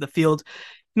the rest of the field.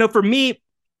 For me,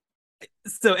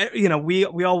 so, we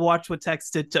all watched what Texas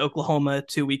did to Oklahoma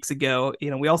 2 weeks ago.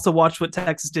 We also watched what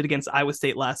Texas did against Iowa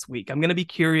State last week. I'm going to be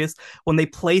curious when they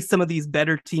play some of these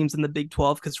better teams in the Big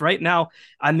 12, because right now,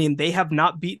 I mean, they have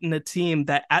not beaten a team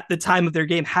that at the time of their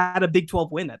game had a Big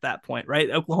 12 win at that point, right?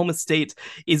 Oklahoma State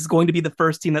is going to be the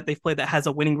first team that they've played that has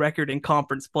a winning record in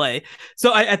conference play.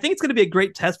 So I think it's going to be a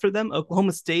great test for them.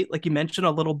 Oklahoma State, like you mentioned,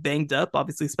 a little banged up,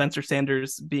 obviously Spencer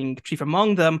Sanders being chief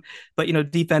among them, but,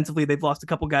 defensively, they've lost a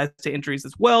couple guys to injuries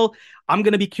as well. I'm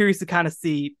going to be curious to kind of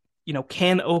see,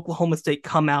 can Oklahoma State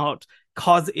come out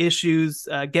cause issues,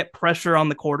 get pressure on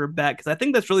the quarterback, because I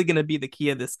think that's really going to be the key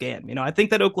of this game. I think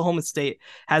that Oklahoma State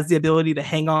has the ability to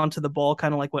hang on to the ball,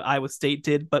 kind of like what Iowa State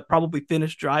did, but probably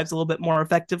finish drives a little bit more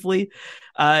effectively.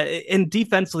 And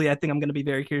defensively, I think I'm going to be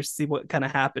very curious to see what kind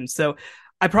of happens. So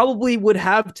I probably would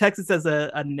have Texas as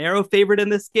a narrow favorite in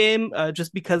this game,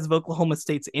 just because of Oklahoma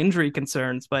State's injury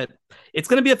concerns. But it's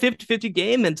going to be a 50-50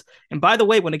 game. And by the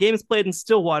way, when a game is played in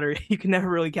Stillwater, you can never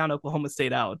really count Oklahoma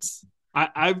State out.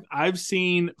 I've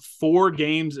seen 4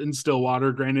 games in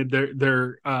Stillwater. Granted,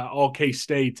 they're all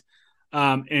K-State,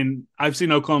 and I've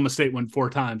seen Oklahoma State win 4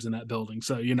 times in that building.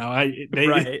 So they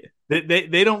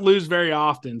don't lose very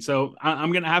often. So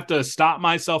I'm going to have to stop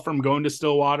myself from going to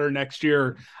Stillwater next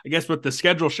year. I guess with the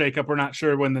schedule shakeup, we're not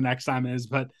sure when the next time is,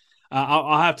 but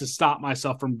I'll have to stop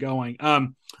myself from going.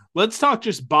 Let's talk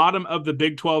just bottom of the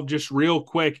Big 12 just real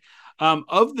quick.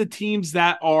 Of the teams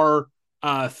that are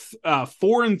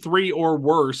 4-3 or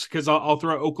worse, because I'll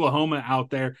throw Oklahoma out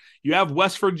there. You have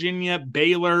West Virginia,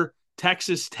 Baylor,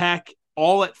 Texas Tech,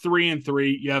 all at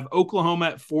 3-3. You have Oklahoma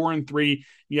at 4-3.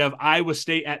 You have Iowa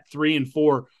State at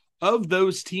 3-4. Of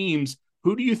those teams,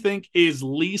 who do you think is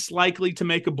least likely to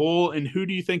make a bowl, and who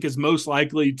do you think is most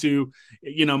likely to,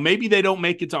 maybe they don't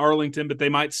make it to Arlington, but they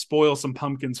might spoil some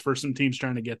pumpkins for some teams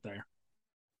trying to get there?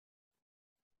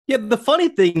 Yeah, the funny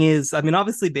thing is,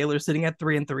 obviously Baylor's sitting at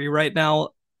 3-3 right now.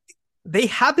 They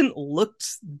haven't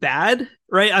looked bad,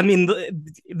 right?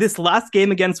 This last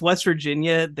game against West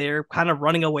Virginia, they're kind of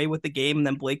running away with the game, and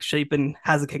then Blake Shapen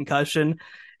has a concussion.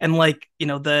 And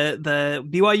the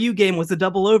BYU game was a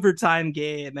double overtime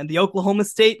game, and the Oklahoma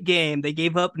State game, they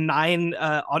gave up 9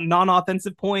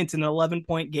 non-offensive points in an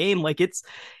 11-point game.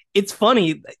 It's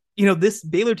funny. This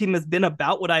Baylor team has been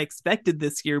about what I expected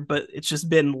this year, but it's just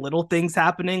been little things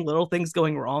happening, little things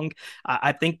going wrong.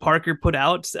 I think Parker put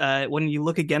out, when you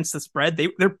look against the spread,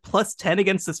 they're +10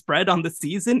 against the spread on the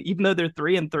season, even though they're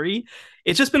 3-3.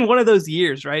 It's just been one of those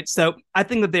years, right? So I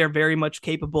think that they are very much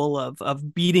capable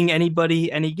of beating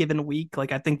anybody any given week.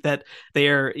 I think that they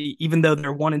are, even though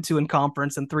they're 1-2 in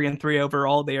conference and 3-3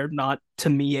 overall, they are not, to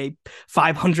me, a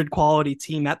 500 quality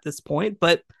team at this point.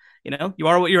 But you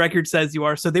are what your record says you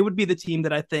are. So they would be the team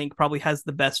that I think probably has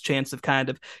the best chance of kind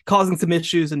of causing some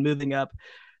issues and moving up.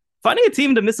 Finding a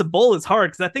team to miss a bowl is hard,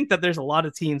 because I think that there's a lot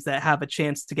of teams that have a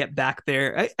chance to get back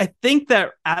there. I think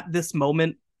that at this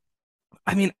moment,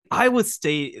 Iowa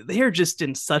State, they're just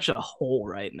in such a hole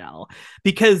right now,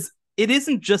 because it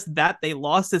isn't just that they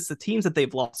lost, it's the teams that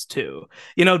they've lost to.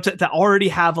 To already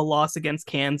have a loss against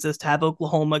Kansas, to have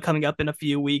Oklahoma coming up in a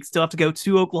few weeks, still have to go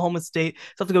to Oklahoma State,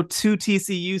 still have to go to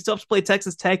TCU, still have to play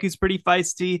Texas Tech, who's pretty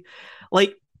feisty.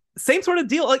 Same sort of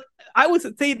deal. Iowa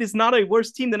State is not a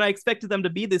worse team than I expected them to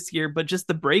be this year, but just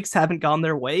the breaks haven't gone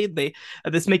their way.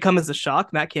 This may come as a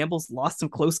shock. Matt Campbell's lost some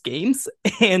close games,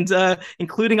 and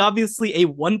including obviously a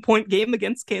 1-point game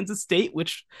against Kansas State,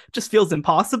 which just feels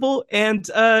impossible. And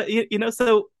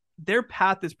so their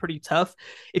path is pretty tough.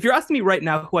 If you're asking me right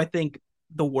now who I think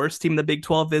the worst team in the Big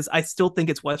 12 is, I still think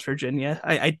it's West Virginia.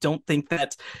 I don't think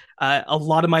that a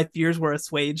lot of my fears were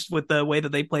assuaged with the way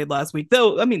that they played last week,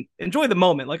 though. Enjoy the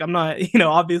moment. I'm not,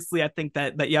 obviously I think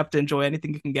that you have to enjoy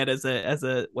anything you can get as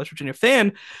a West Virginia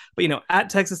fan, but at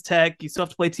Texas Tech, you still have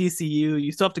to play TCU,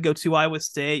 you still have to go to Iowa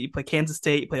State, you play Kansas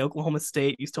State, you play Oklahoma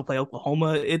State, you still play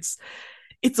Oklahoma. It's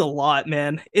a lot,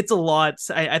 man. It's a lot.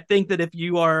 I think that if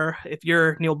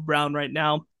you're Neil Brown right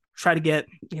now, try to get,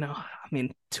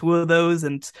 2 of those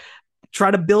and try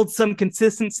to build some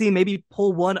consistency, maybe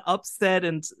pull one upset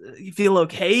and you feel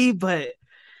okay. But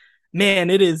man,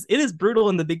 it is brutal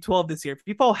in the Big 12 this year. If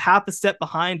you fall half a step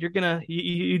behind,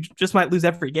 you just might lose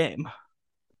every game.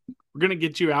 We're going to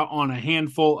get you out on a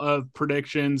handful of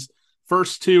predictions.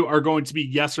 First 2 are going to be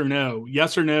yes or no.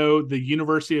 Yes or no, the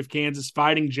University of Kansas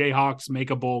Fighting Jayhawks make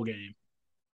a bowl game.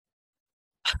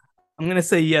 I'm going to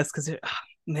say yes, because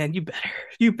man,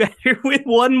 you better win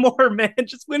one more, man.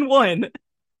 Just win one.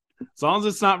 As long as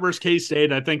it's not versus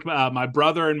K-State, I think my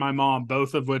brother and my mom,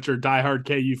 both of which are diehard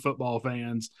KU football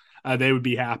fans, they would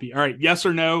be happy. All right, yes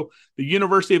or no, the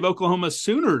University of Oklahoma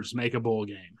Sooners make a bowl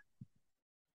game?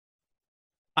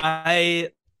 I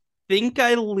think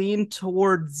I lean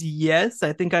towards yes.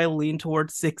 I think I lean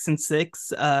towards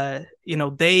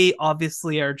 6-6. They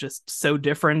obviously are just so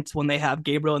different when they have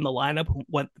Gabriel in the lineup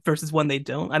versus when they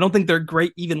don't. I don't think they're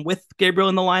great even with Gabriel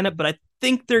in the lineup, but I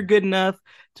think they're good enough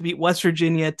to beat West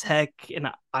Virginia, Tech, and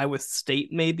Iowa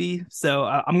State maybe. So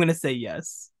I'm going to say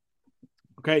yes.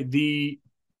 Okay, the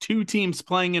 2 teams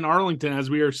playing in Arlington as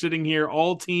we are sitting here,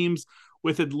 all teams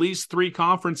with at least 3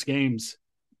 conference games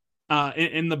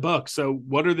in the book. So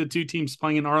what are the 2 teams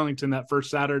playing in Arlington that first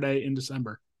Saturday in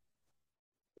December?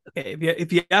 Okay,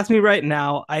 if you ask me right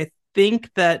now, I think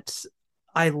that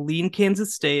I lean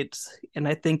Kansas State, and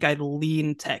I think I'd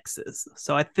lean Texas.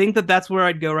 So I think that that's where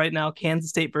I'd go right now, Kansas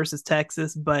State versus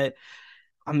Texas. But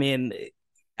I mean,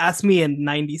 ask me in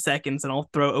 90 seconds, and I'll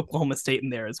throw Oklahoma State in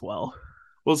there as well.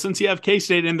 Well, since you have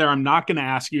K-State in there, I'm not going to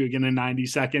ask you again in 90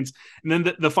 seconds. And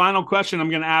then the final question, I'm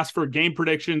going to ask for game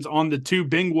predictions on the two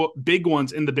big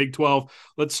ones in the Big 12.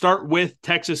 Let's start with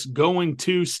Texas going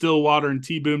to Stillwater and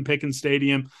T-Boone Pickens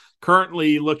Stadium,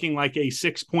 currently looking like a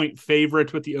 6-point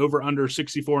favorite with the over-under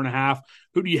 64.5.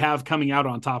 Who do you have coming out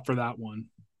on top for that one?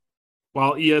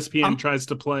 While ESPN tries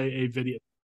to play a video.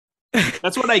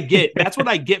 That's what I get. That's what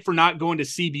I get for not going to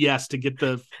CBS to get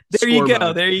the. There you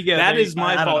go. There you go. That is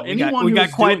my fault. We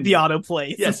got quite the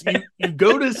autoplay. Yes, you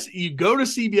go to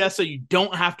CBS so you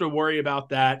don't have to worry about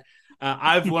that.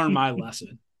 I've learned my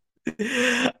lesson.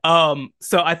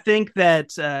 So I think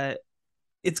that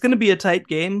it's going to be a tight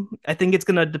game. I think it's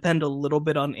going to depend a little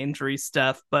bit on injury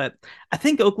stuff, but I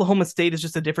think Oklahoma State is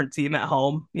just a different team at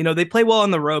home. You know, they play well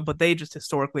on the road, but they just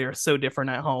historically are so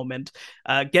different at home. And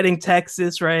getting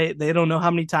Texas, right? They don't know how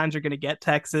many times they're going to get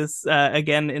Texas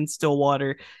again in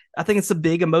Stillwater. I think it's a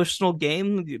big emotional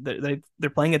game. They're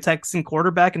playing a Texan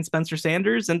quarterback in Spencer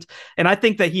Sanders, and I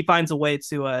think that he finds a way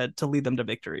to lead them to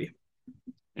victory.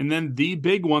 And then the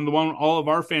big one, the one all of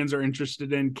our fans are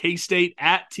interested in, K-State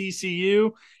at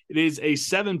TCU. It is a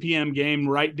 7 p.m. game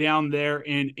right down there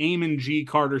in Amon G.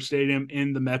 Carter Stadium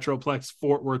in the Metroplex,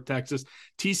 Fort Worth, Texas.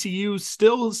 TCU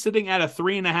still sitting at a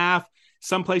 3.5.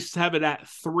 Some places have it at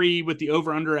 3 with the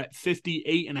over-under at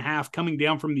 58.5, coming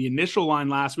down from the initial line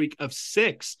last week of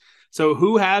 6. So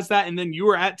who has that? And then you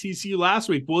were at TCU last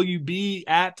week. Will you be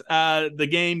at the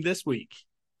game this week?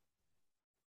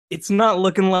 It's not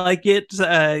looking like it. It's.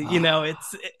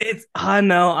 I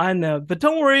know. But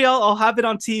don't worry, I'll have it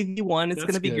on TV one. It's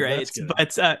going to be great.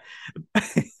 But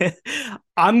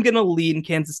I'm going to lean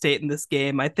Kansas State in this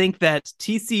game. I think that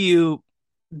TCU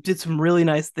did some really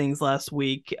nice things last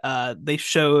week. They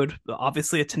showed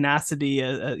obviously a tenacity,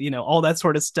 all that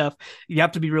sort of stuff. You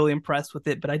have to be really impressed with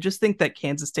it. But I just think that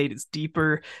Kansas State is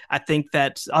deeper. I think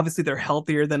that obviously they're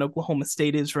healthier than Oklahoma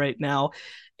State is right now.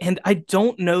 And I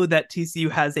don't know that TCU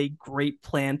has a great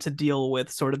plan to deal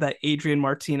with sort of that Adrian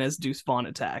Martinez Deuce Vaughn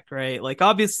attack, right? Like,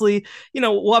 obviously,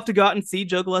 we'll have to go out and see.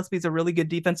 Joe Gillespie's a really good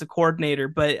defensive coordinator,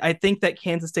 but I think that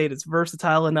Kansas State is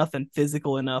versatile enough and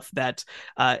physical enough that,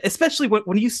 especially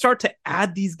when you start to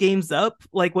add these games up,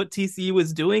 like what TCU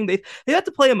is doing, they have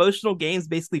to play emotional games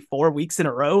basically 4 weeks in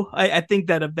a row. I think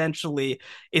that eventually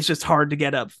it's just hard to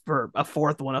get up for a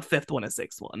fourth one, a fifth one, a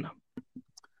sixth one.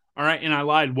 All right, and I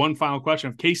lied. One final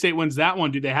question. If K-State wins that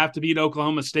one, do they have to beat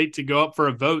Oklahoma State to go up for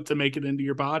a vote to make it into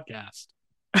your podcast?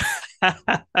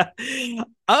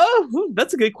 Oh,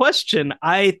 that's a good question.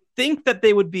 I think that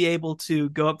they would be able to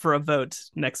go up for a vote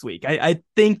next week. I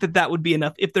think that would be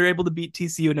enough if they're able to beat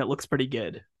TCU and it looks pretty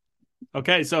good.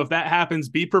 Okay, so if that happens,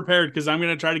 be prepared because I'm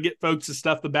going to try to get folks to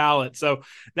stuff the ballot. So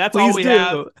that's Please all we do.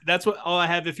 have. That's all I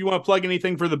have. If you want to plug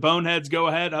anything for the Boneheads, go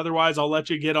ahead. Otherwise, I'll let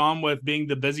you get on with being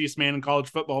the busiest man in college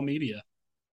football media.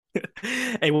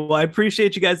 Hey, well, I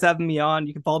appreciate you guys having me on.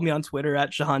 You can follow me on Twitter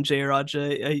at Shahan J.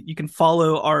 Raja. You can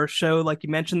follow our show, like you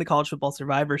mentioned, the College Football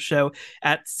Survivor Show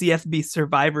at CFB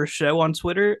Survivor Show on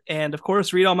Twitter. And of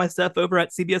course, read all my stuff over at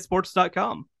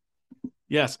CBSSports.com.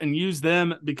 Yes, and use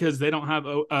them because they don't have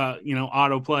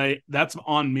autoplay. That's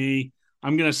on me.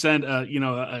 I'm going to send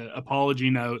a apology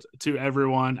note to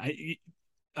everyone.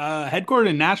 Headquartered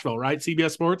in Nashville, right?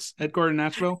 CBS Sports headquartered in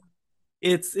Nashville.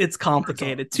 It's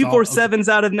complicated. 247's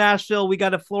out of Nashville. We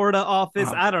got a Florida office.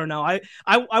 I don't know.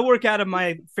 I work out of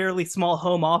my fairly small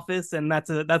home office, and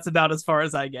that's about as far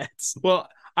as I get. Well,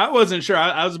 I wasn't sure.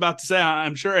 I was about to say,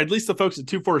 I'm sure at least the folks at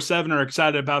 247 are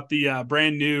excited about the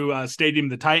brand new stadium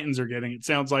the Titans are getting. It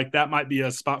sounds like that might be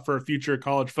a spot for a future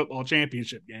college football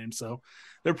championship game. So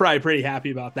they're probably pretty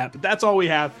happy about that. But that's all we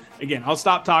have. Again, I'll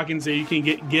stop talking so you can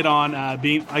get on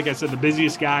being, like I said, the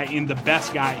busiest guy and the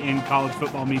best guy in college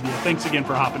football media. Thanks again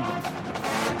for hopping on.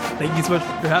 Thank you so much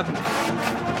for having me.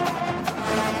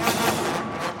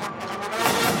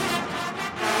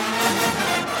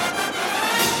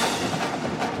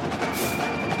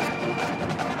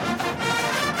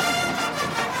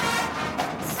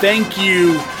 Thank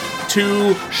you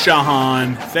to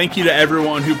Shahan. Thank you to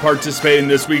everyone who participated in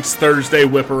this week's Thursday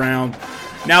Whip Around.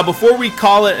 Now, before we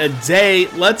call it a day,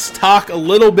 let's talk a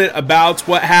little bit about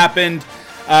what happened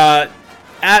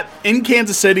in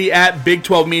Kansas City at Big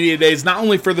 12 Media Days, not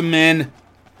only for the men,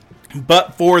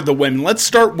 but for the women. Let's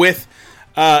start with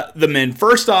the men.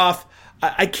 First off,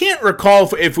 I can't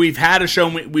recall if we've had a show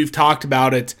and we've talked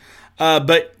about it,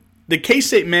 but the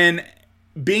K-State men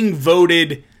being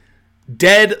voted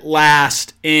dead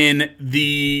last in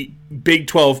the Big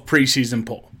 12 preseason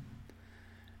poll.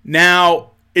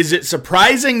 Now, is it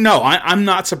surprising? No, I'm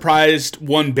not surprised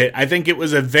one bit. I think it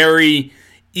was a very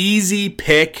easy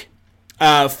pick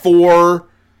for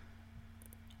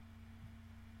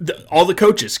all the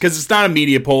coaches, because it's not a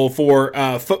media poll for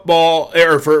football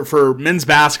or for men's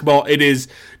basketball. It is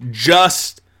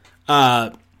just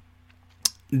the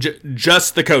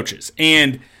coaches.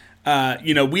 And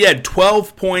we had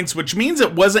 12 points, which means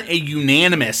it wasn't a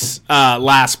unanimous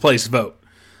last place vote,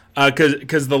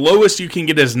 because the lowest you can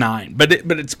get is 9, but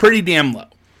it's pretty damn low.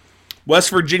 West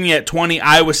Virginia at 20,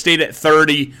 Iowa State at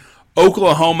 30,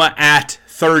 Oklahoma at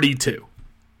 32.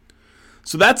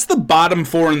 So that's the bottom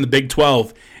 4 in the Big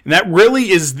 12, and that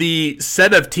really is the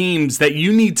set of teams that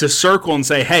you need to circle and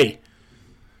say, hey,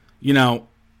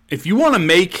 if you want to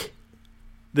make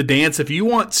the dance, if you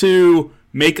want to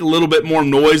make a little bit more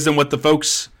noise than what the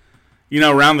folks,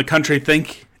 around the country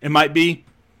think it might be,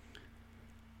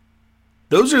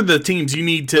 those are the teams you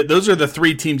need to. Those are the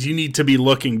 3 teams you need to be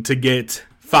looking to get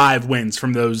 5 wins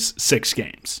from those 6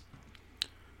 games.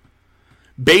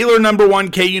 Baylor number 1,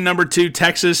 KU number 2,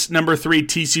 Texas number 3,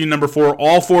 TCU number 4.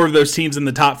 All 4 of those teams in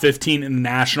the top 15 in the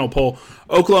national poll.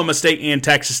 Oklahoma State and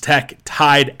Texas Tech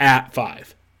tied at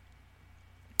 5.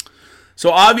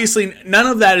 So obviously none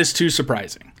of that is too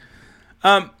surprising.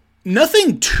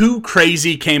 Nothing too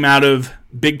crazy came out of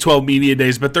Big 12 Media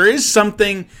Days, but there is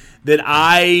something that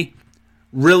I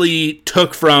really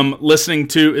took from listening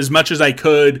to as much as I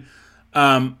could,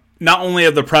 not only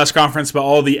of the press conference, but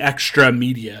all the extra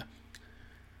media.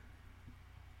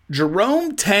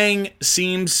 Jerome Tang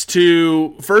seems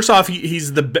to, first off,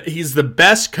 he's the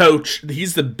best coach.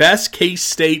 He's the best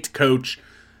K-State coach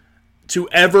to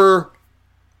ever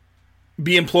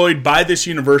be employed by this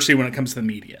university when it comes to the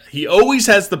media. He always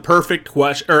has the perfect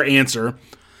question or answer,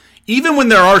 even when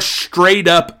there are straight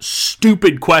up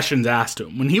stupid questions asked to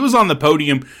him. When he was on the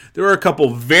podium, there were a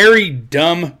couple very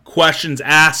dumb questions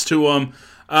asked to him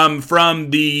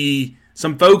from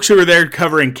some folks who were there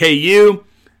covering KU,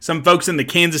 some folks in the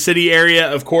Kansas City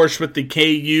area, of course, with the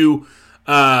KU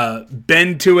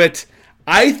bend to it.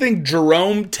 I think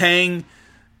Jerome Tang,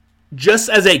 just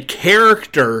as a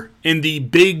character in the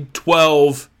Big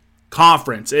 12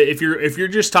 conference, if you're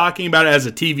just talking about it as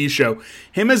a TV show,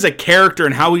 him as a character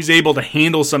and how he's able to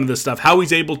handle some of this stuff, how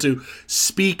he's able to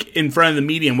speak in front of the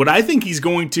media, and what I think he's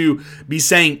going to be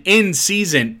saying in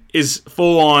season is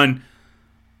full on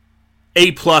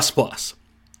A++.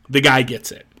 The guy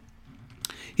gets it.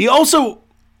 He also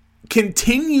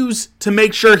continues to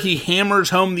make sure he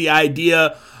hammers home the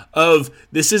idea of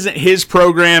this isn't his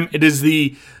program, it is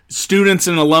the students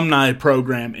and alumni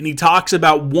program, and he talks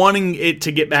about wanting it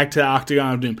to get back to the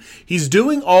Octagon of Doom. He's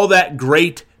doing all that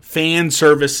great fan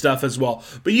service stuff as well,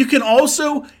 but you can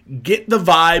also get the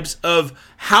vibes of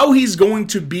how he's going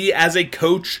to be as a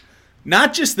coach,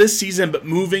 not just this season, but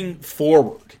moving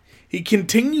forward. He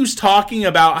continues talking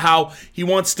about how he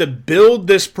wants to build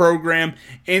this program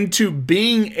into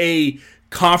being a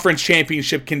conference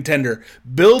championship contender,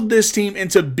 build this team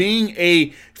into being a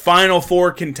Final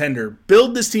Four contender,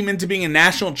 build this team into being a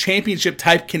national championship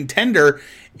type contender,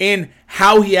 and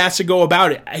how he has to go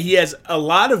about it. He has a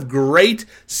lot of great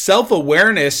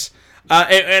self-awareness,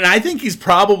 and I think he's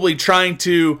probably trying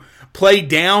to play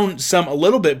down a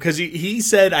little bit, because he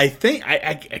said, I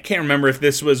can't remember if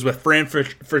this was with Fran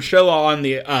Fraschilla on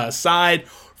the side, or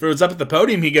if it was up at the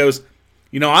podium, he goes,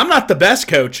 I'm not the best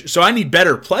coach, so I need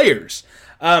better players.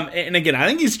 And again, I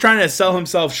think he's trying to sell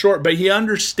himself short, but he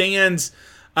understands,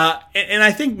 and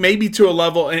I think maybe to a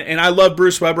level, and I love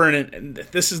Bruce Weber, and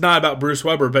this is not about Bruce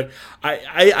Weber, but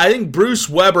I think Bruce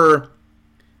Weber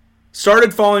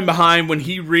started falling behind when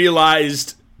he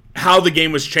realized how the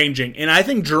game was changing. And I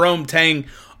think Jerome Tang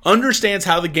understands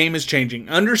how the game is changing,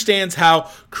 understands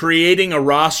how creating a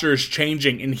roster is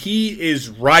changing, and he is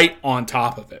right on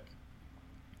top of it.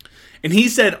 And he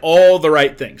said all the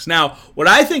right things. Now, what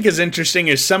I think is interesting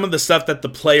is some of the stuff that the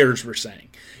players were saying.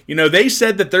 They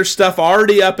said that there's stuff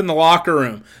already up in the locker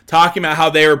room talking about how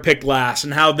they were picked last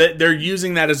and how they're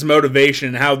using that as motivation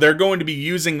and how they're going to be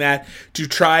using that to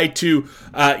try to,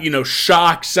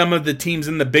 shock some of the teams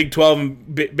in the Big 12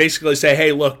 and basically say,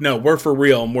 hey, look, no, we're for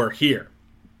real and we're here.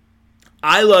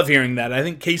 I love hearing that. I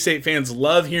think K-State fans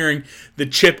love hearing the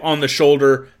chip on the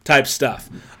shoulder type stuff.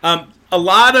 A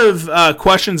lot of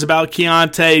questions about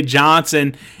Keontae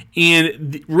Johnson,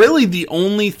 and really the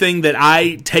only thing that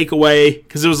I take away,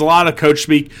 because there was a lot of coach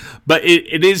speak, but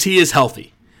he is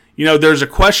healthy. There's a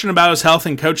question about his health,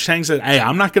 and Coach Tang said, hey,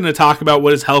 I'm not going to talk about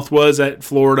what his health was at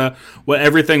Florida, what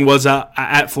everything was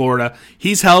at Florida.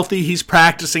 He's healthy, he's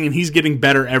practicing, and he's getting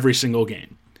better every single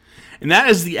game. And that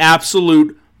is the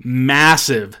absolute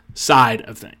massive side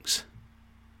of things.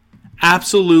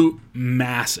 Absolute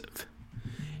massive.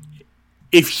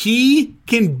 If he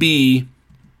can be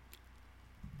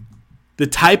the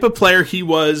type of player he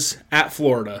was at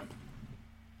Florida,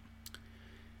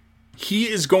 he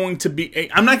is going to be,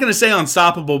 I'm not going to say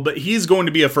unstoppable, but he's going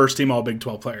to be a first-team All-Big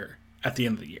 12 player at the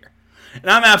end of the year. And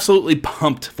I'm absolutely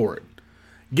pumped for it.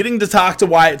 Getting to talk to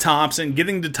Wyatt Thompson,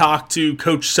 getting to talk to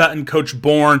Coach Sutton, Coach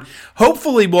Bourne.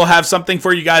 Hopefully we'll have something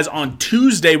for you guys on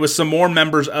Tuesday with some more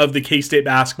members of the K-State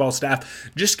basketball staff,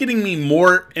 just getting me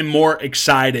more and more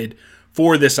excited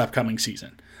for this upcoming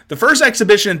season. The first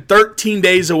exhibition 13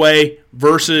 days away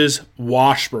versus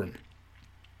Washburn.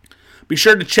 Be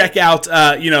sure to check out,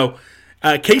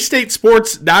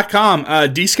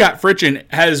 KStateSports.com. D. Scott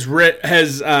Fritchen has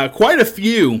quite a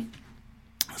few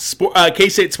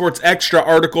K-State Sports Extra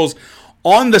articles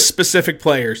on the specific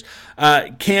players.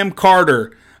 Cam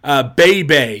Carter,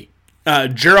 Bebe,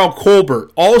 Gerald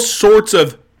Colbert, all sorts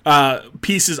of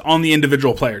pieces on the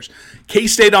individual players.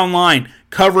 K-State Online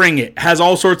covering it, has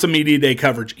all sorts of media day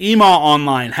coverage. EMA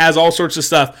Online has all sorts of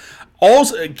stuff.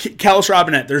 Also, Kellis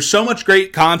Robinette, there's so much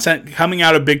great content coming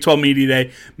out of Big 12 Media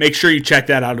Day. Make sure you check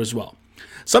that out as well.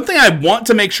 Something I want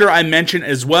to make sure I mention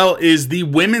as well is the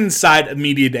women's side of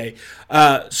Media Day.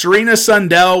 Serena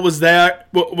Sundell was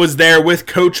there with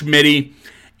Coach Mitty,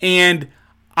 and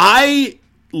I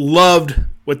loved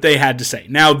what they had to say.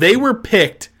 Now, they were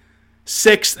picked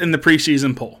 6th in the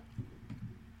preseason poll.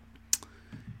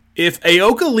 If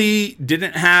Aoka Lee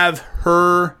didn't have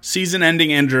her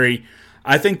season-ending injury,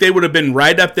 I think they would have been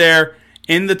right up there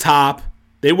in the top.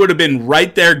 They would have been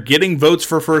right there getting votes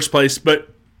for first place, but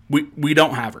we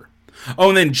don't have her. Oh,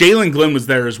 and then Jalen Glenn was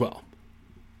there as well.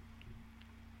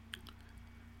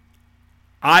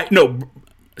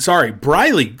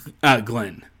 Briley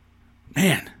Glenn.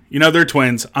 Man, they're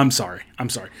twins. I'm sorry.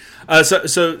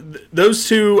 So those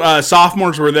two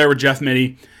sophomores were there with Jeff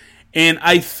Mitty, and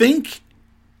I think,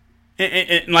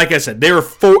 and like I said, they were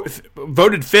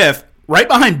voted 5th. Right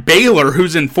behind Baylor,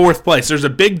 who's in 4th place. There's a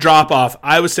big drop-off.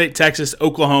 Iowa State, Texas,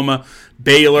 Oklahoma,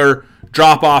 Baylor,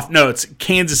 drop-off. No, it's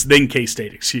Kansas, then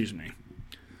K-State, excuse me.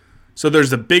 So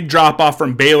there's a big drop-off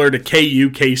from Baylor to KU,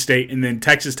 K-State, and then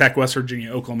Texas Tech, West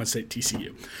Virginia, Oklahoma State,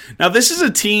 TCU. Now, this is a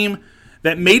team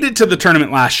that made it to the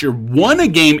tournament last year, won a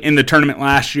game in the tournament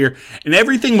last year, and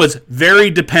everything was very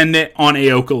dependent on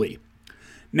Aoka Lee.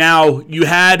 Now, you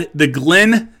had the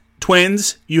Glenn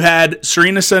twins. You had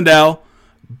Serena Sundell.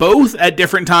 Both at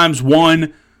different times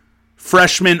won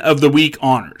Freshman of the Week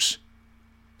honors.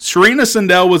 Serena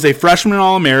Sundell was a freshman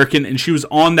All-American, and she was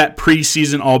on that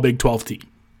preseason All-Big 12 team.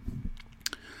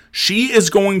 She is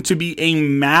going to be a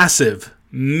massive,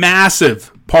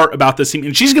 massive part about this team,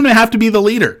 and she's going to have to be the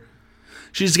leader.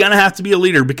 She's going to have to be a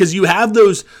leader because you have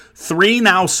those 3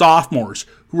 now sophomores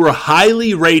who are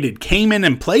highly rated, came in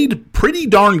and played pretty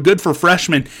darn good for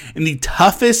freshmen in the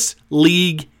toughest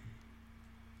league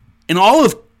in all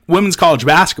of women's college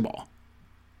basketball.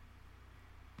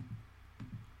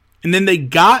 And then they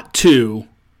got to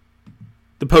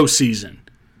the postseason.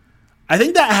 I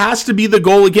think that has to be the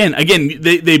goal again. Again,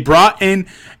 they brought in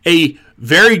a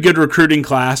very good recruiting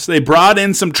class. They brought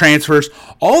in some transfers.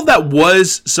 All of that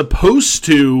was supposed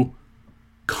to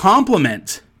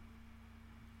complement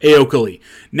Aoka Lee.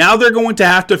 Now they're going to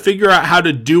have to figure out how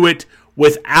to do it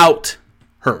without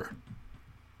her.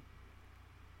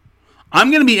 I'm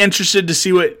going to be interested to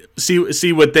see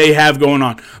what they have going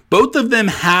on. Both of them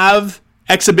have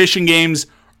exhibition games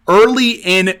early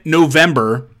in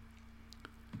November.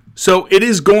 So it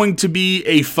is going to be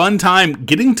a fun time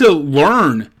getting to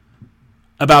learn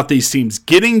about these teams,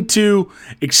 getting to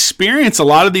experience a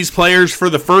lot of these players for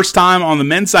the first time on the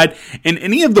men's side, and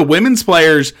any of the women's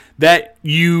players that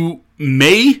you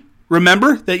may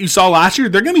remember that you saw last year,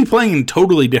 they're going to be playing in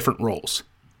totally different roles.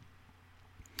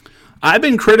 I've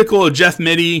been critical of Jeff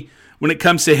Mitty when it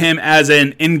comes to him as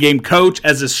an in-game coach,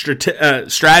 as a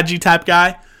strategy type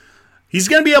guy. He's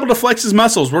going to be able to flex his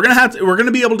muscles. We're going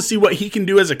to be able to see what he can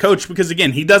do as a coach because,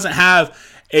 again, he doesn't have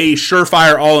a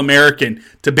surefire All-American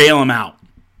to bail him out.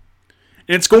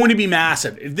 And it's going to be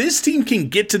massive. If this team can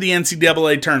get to the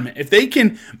NCAA tournament, if they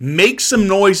can make some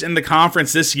noise in the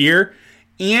conference this year,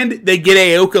 and they get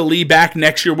Aoka Lee back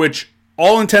next year, which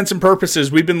all intents and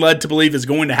purposes we've been led to believe is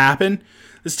going to happen,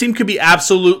 this team could be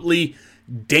absolutely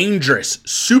dangerous,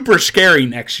 super scary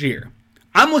next year.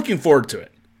 I'm looking forward to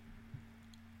it.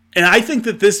 And I think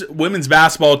that this women's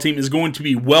basketball team is going to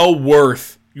be well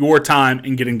worth your time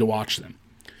in getting to watch them.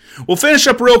 We'll finish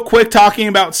up real quick talking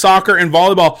about soccer and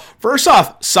volleyball. First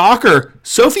off, soccer,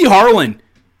 Sophie Harlan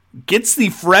gets the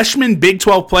freshman Big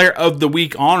 12 Player of the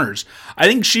Week honors. I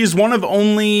think she's one of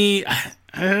only,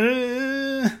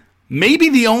 maybe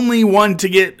the only one to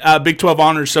get Big 12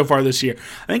 honors so far this year.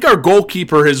 I think our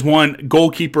goalkeeper has won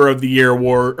Goalkeeper of the Year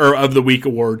award, or of the Week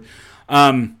award.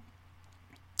 I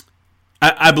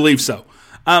believe so.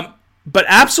 But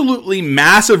absolutely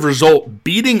massive result,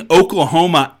 beating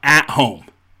Oklahoma at home.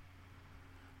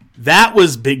 That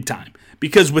was big time.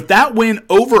 Because with that win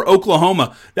over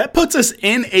Oklahoma, that puts us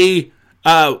in a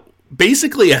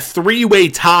basically a three-way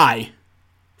tie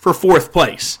for fourth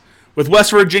place with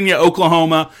West Virginia,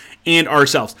 Oklahoma, and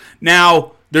ourselves.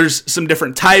 Now, there's some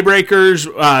different tiebreakers,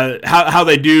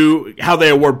 how they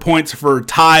award points for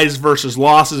ties versus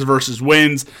losses versus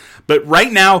wins. But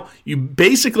right now, you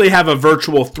basically have a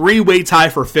virtual three-way tie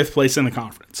for fifth place in the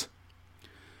conference.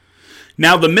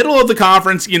 Now, the middle of the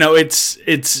conference,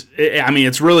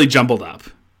 it's really jumbled up.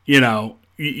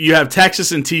 You have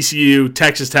Texas and TCU,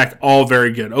 Texas Tech, all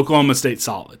very good. Oklahoma State,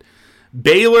 solid.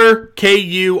 Baylor,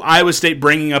 KU, Iowa State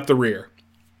bringing up the rear.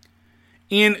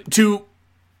 And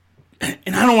I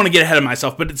don't want to get ahead of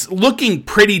myself, but it's looking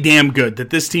pretty damn good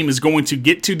that this team is going to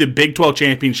get to the Big 12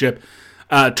 championship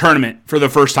tournament for the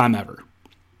first time ever.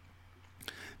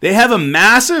 They have a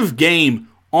massive game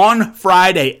on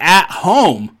Friday at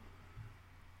home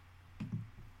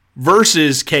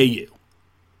versus KU.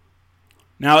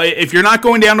 Now, if you're not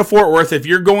going down to Fort Worth, if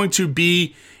you're going to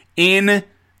be in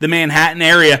the Manhattan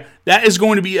area, that is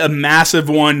going to be a massive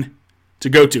one to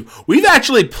go to. We've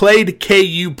actually played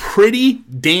KU pretty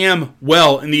damn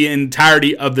well in the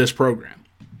entirety of this program.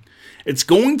 It's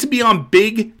going to be on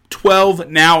Big 12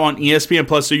 now on ESPN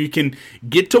Plus, so you can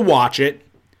get to watch it.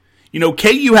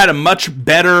 KU had a much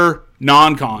better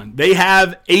non-con. They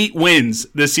have 8 wins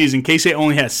this season. K-State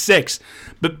only has 6.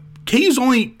 But KU's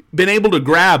only been able to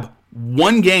grab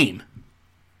one game.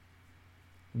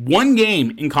 One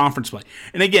game in conference play.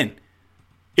 And again,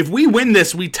 if we win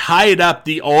this, we tie it up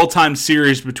the all-time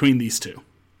series between these two.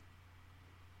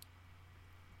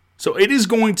 So it is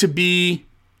going to be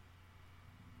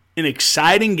an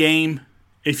exciting game.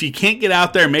 If you can't get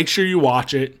out there, make sure you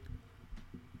watch it.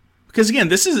 Because again,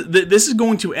 this is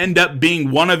going to end up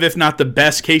being one of, if not the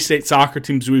best K-State soccer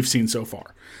teams we've seen so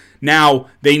far. Now,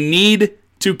 they need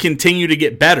to continue to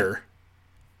get better.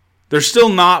 They're still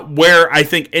not where I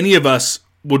think any of us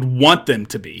would want them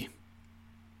to be.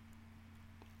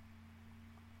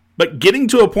 But getting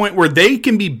to a point where they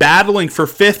can be battling for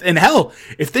 5th, and hell,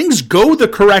 if things go the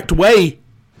correct way,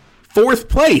 4th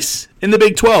place in the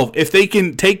Big 12, if they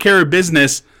can take care of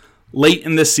business late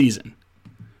in this season.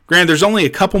 Granted, there's only a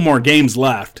couple more games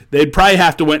left. They'd probably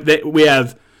have to win. We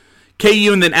have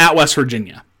KU and then at West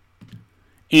Virginia.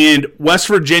 And West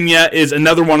Virginia is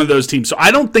another one of those teams. So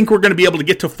I don't think we're going to be able to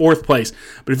get to 4th place.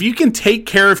 But if you can take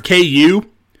care of KU,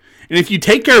 and if you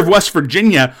take care of West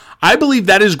Virginia, I believe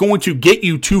that is going to get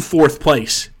you to 4th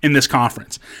place in this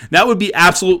conference. That would be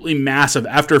absolutely massive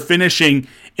after finishing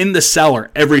in the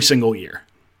cellar every single year.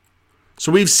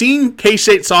 So we've seen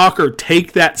K-State soccer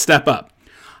take that step up.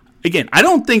 Again, I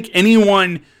don't think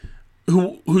anyone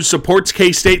who supports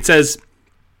K-State says,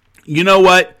 you know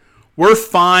what, we're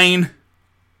fine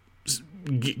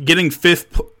getting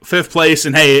fifth place,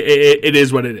 and hey, it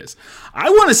is what it is.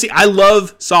 I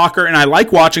love soccer, and I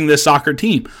like watching this soccer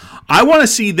team. I want to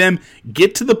see them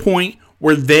get to the point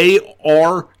where they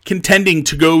are contending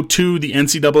to go to the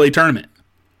NCAA tournament.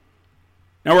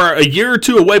 Now, we're a year or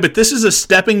two away, but this is a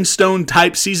stepping stone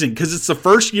type season because it's the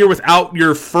first year without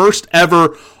your first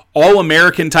ever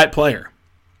All-American type player.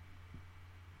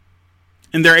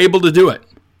 And they're able to do it.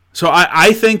 So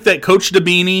I think that Coach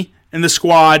Dabini and the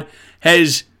squad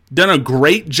has done a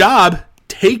great job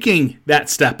taking that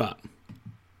step up.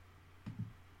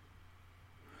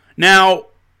 Now,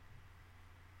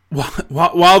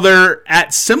 while they're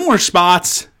at similar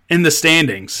spots in the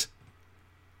standings,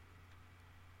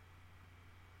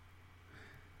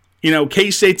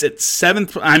 K-State's at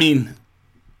 7th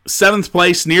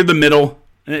place near the middle.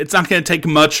 It's not going to take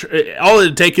much. All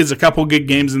it'll take is a couple good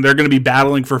games, and they're going to be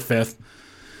battling for 5th,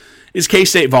 is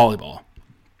K-State volleyball.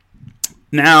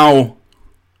 Now,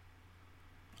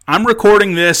 I'm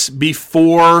recording this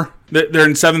before they're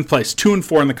in 7th place,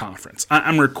 2-4 in the conference.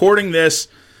 I'm recording this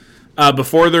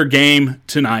before their game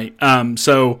tonight.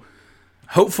 So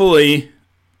hopefully,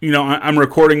 I'm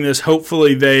recording this.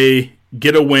 Hopefully they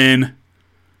get a win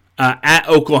at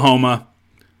Oklahoma.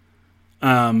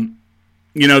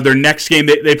 Their next game,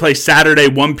 they play Saturday,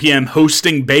 1 p.m.,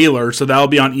 hosting Baylor. So that'll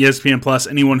be on ESPN Plus.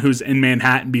 Anyone who's in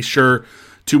Manhattan, be sure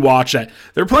to watch that.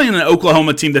 They're playing an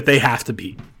Oklahoma team that they have to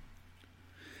beat.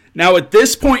 Now, at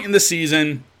this point in the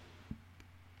season,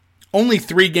 only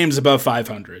 3 games above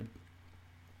 500.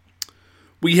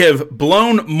 We have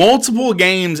blown multiple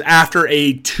games after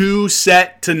a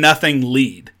 2-0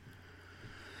 lead.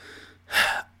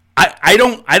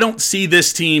 I don't see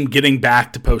this team getting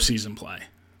back to postseason play.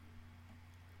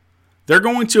 They're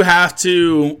going to have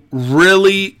to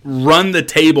really run the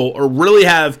table, or really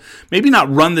have, maybe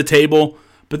not run the table,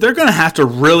 but they're going to have to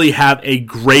really have a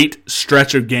great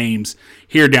stretch of games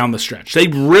here down the stretch. They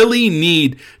really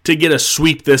need to get a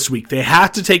sweep this week. They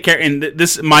have to take care, and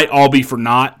this might all be for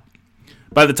naught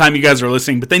by the time you guys are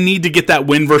listening, but they need to get that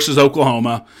win versus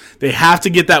Oklahoma. They have to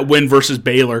get that win versus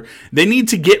Baylor. They need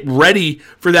to get ready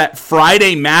for that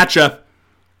Friday matchup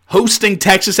hosting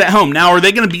Texas at home. Now, are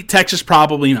they going to beat Texas?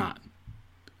 Probably not.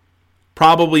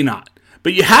 Probably not.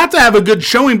 But you have to have a good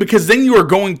showing, because then you are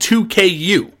going to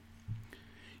KU.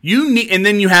 And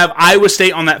then you have Iowa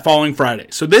State on that following Friday.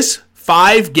 So this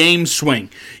 5-game swing,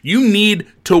 you need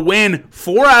to win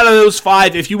 4 out of those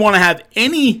 5 if you want to have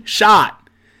any shot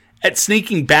at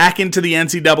sneaking back into the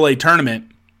NCAA tournament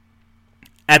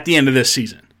at the end of this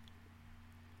season.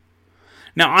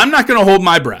 Now, I'm not going to hold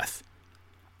my breath.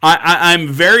 I'm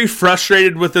very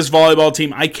frustrated with this volleyball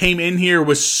team. I came in here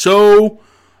with so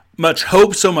much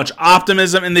hope, so much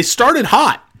optimism, and they started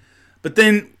hot. But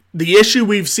then the issue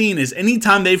we've seen is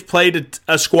anytime they've played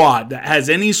a squad that has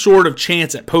any sort of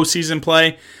chance at postseason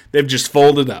play, they've just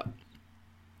folded up.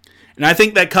 And I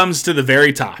think that comes to the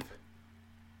very top.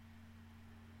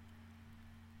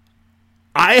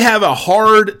 I have a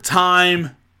hard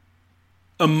time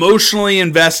emotionally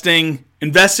investing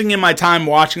in my time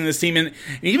watching this team, and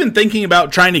even thinking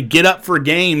about trying to get up for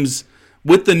games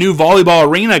with the new volleyball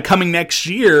arena coming next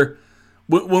year.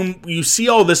 When you see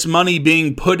all this money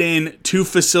being put in to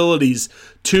facilities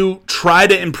to try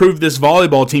to improve this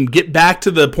volleyball team, get back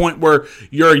to the point where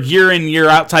you're a year in, year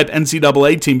out type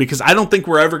NCAA team, because I don't think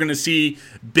we're ever going to see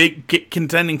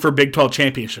contending for Big 12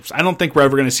 championships. I don't think we're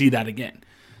ever going to see that again.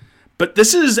 But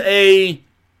this is a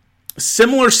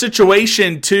similar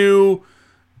situation to,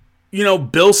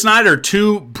 Bill Snyder,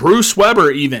 to Bruce Weber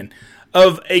even,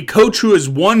 of a coach who has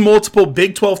won multiple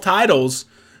Big 12 titles,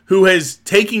 who has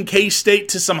taken K-State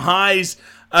to some highs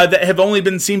that have only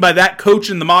been seen by that coach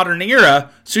in the modern era,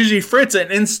 Susie Fritz,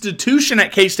 an institution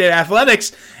at K-State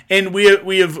Athletics, and we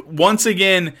have once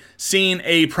again seen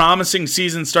a promising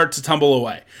season start to tumble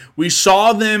away. We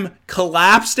saw them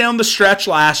collapse down the stretch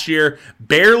last year,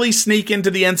 barely sneak into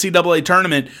the NCAA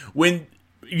tournament when,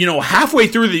 halfway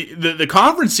through the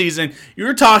conference season,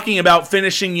 you're talking about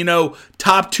finishing,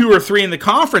 top 2 or 3 in the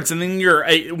conference, and then you're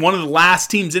one of the last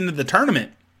teams into the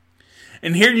tournament.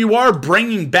 And here you are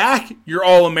bringing back your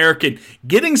All-American,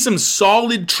 getting some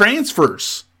solid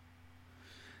transfers.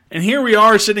 And here we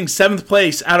are sitting 7th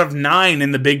place out of 9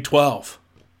 in the Big 12.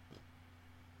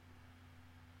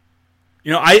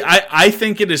 I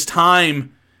think it is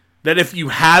time that if you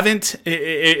haven't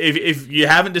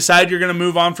decided you're going to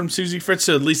move on from Susie Fritz,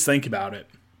 to at least think about it.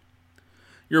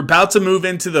 You're about to move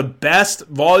into the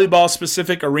best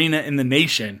volleyball-specific arena in the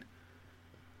nation.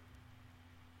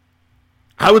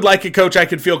 I would like a coach I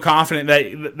could feel confident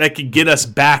that could get us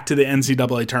back to the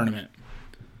NCAA tournament.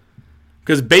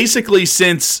 Because basically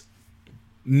since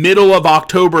middle of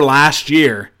October last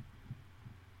year,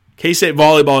 K-State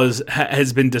volleyball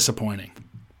has been disappointing.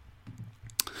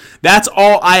 That's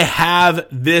all I have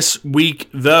this week,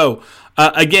 though.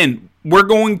 Again, we're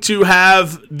going to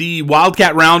have the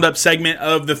Wildcat Roundup segment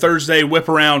of the Thursday Whip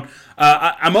Around.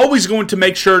 I'm always going to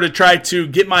make sure to try to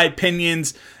get my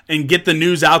opinions and get the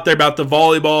news out there about the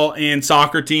volleyball and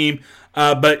soccer team.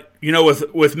 But,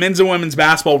 with men's and women's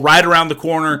basketball right around the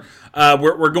corner,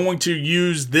 we're going to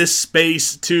use this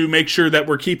space to make sure that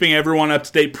we're keeping everyone up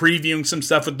to date, previewing some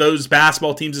stuff with those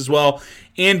basketball teams as well,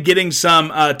 and getting some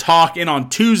talk in on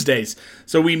Tuesdays.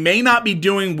 So we may not be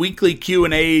doing weekly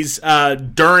Q&As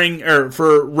during or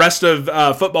for rest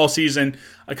of football season,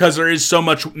 because there is so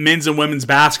much men's and women's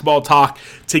basketball talk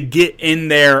to get in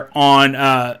there on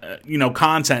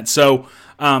content. So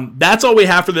that's all we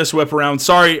have for this Whip Around.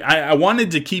 Sorry, I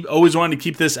always wanted to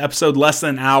keep this episode less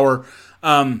than an hour.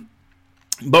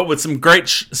 But with some great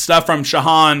stuff from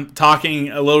Shahan talking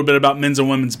a little bit about men's and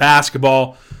women's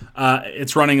basketball,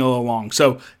 it's running a little long.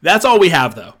 So that's all we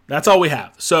have, though. That's all we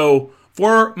have. So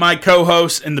for my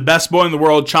co-host and the best boy in the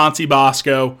world, Chauncey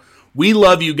Bosco, we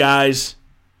love you guys.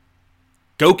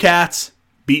 Go Cats,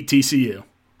 beat TCU.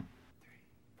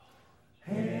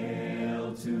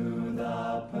 Hail to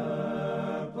the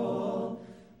purple,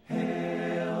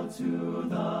 hail to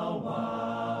the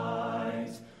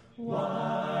white,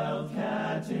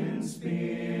 Wildcat in spirit,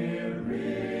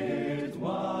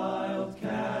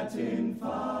 Wildcat in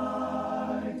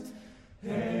fight.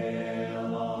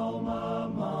 Hail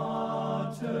alma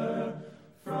mater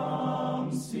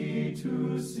from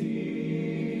to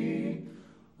see.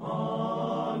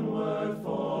 Onward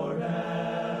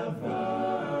forever,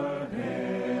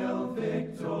 hail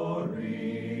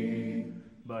victory.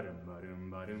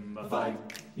 Fight,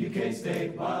 UK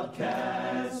State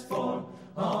Wildcats, for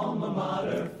alma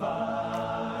mater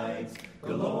fights.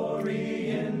 Glory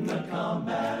in the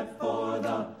combat for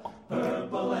the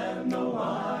purple and the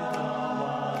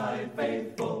white.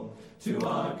 Faithful to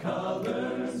our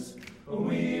colors,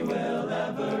 we will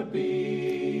ever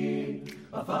be.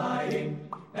 Fighting,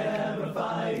 ever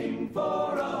fighting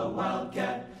for a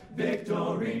Wildcat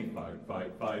victory. Fight,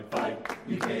 fight, fight, fight.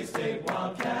 UK State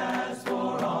Wildcats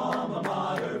for alma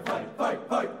mater. Fight, fight,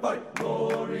 fight, fight.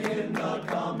 Glory in the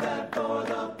combat for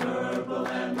the purple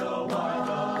and the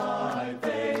white.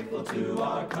 Faithful to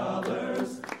our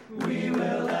colors, we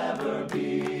will ever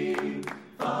be.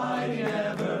 Fighting,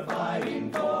 ever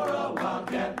fighting for a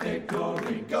Wildcat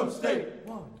victory. Go State!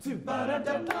 1, 2,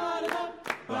 ba-da-da-da-da-da,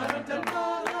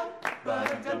 ba-da-da-da-da,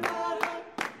 ba-da-da-da-da,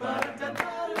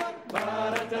 ba-da-da-da-da,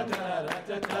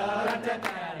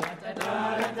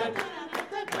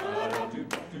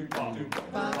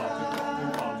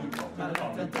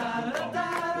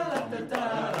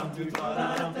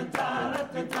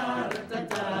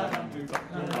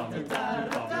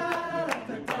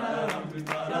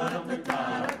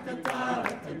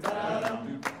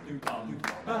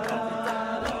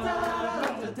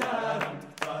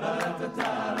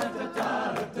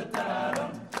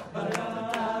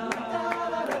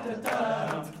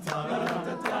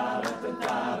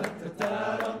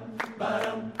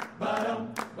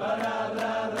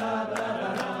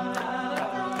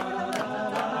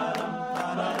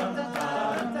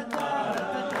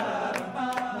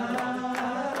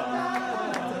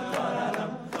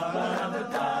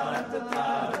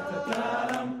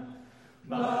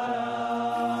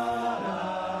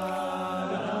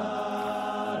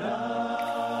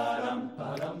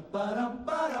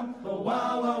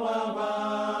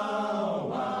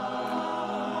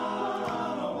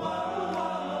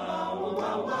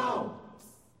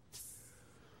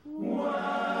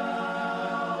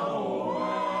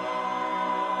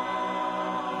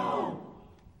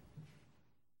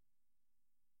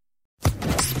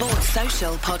 Sports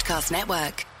Social Podcast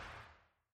Network.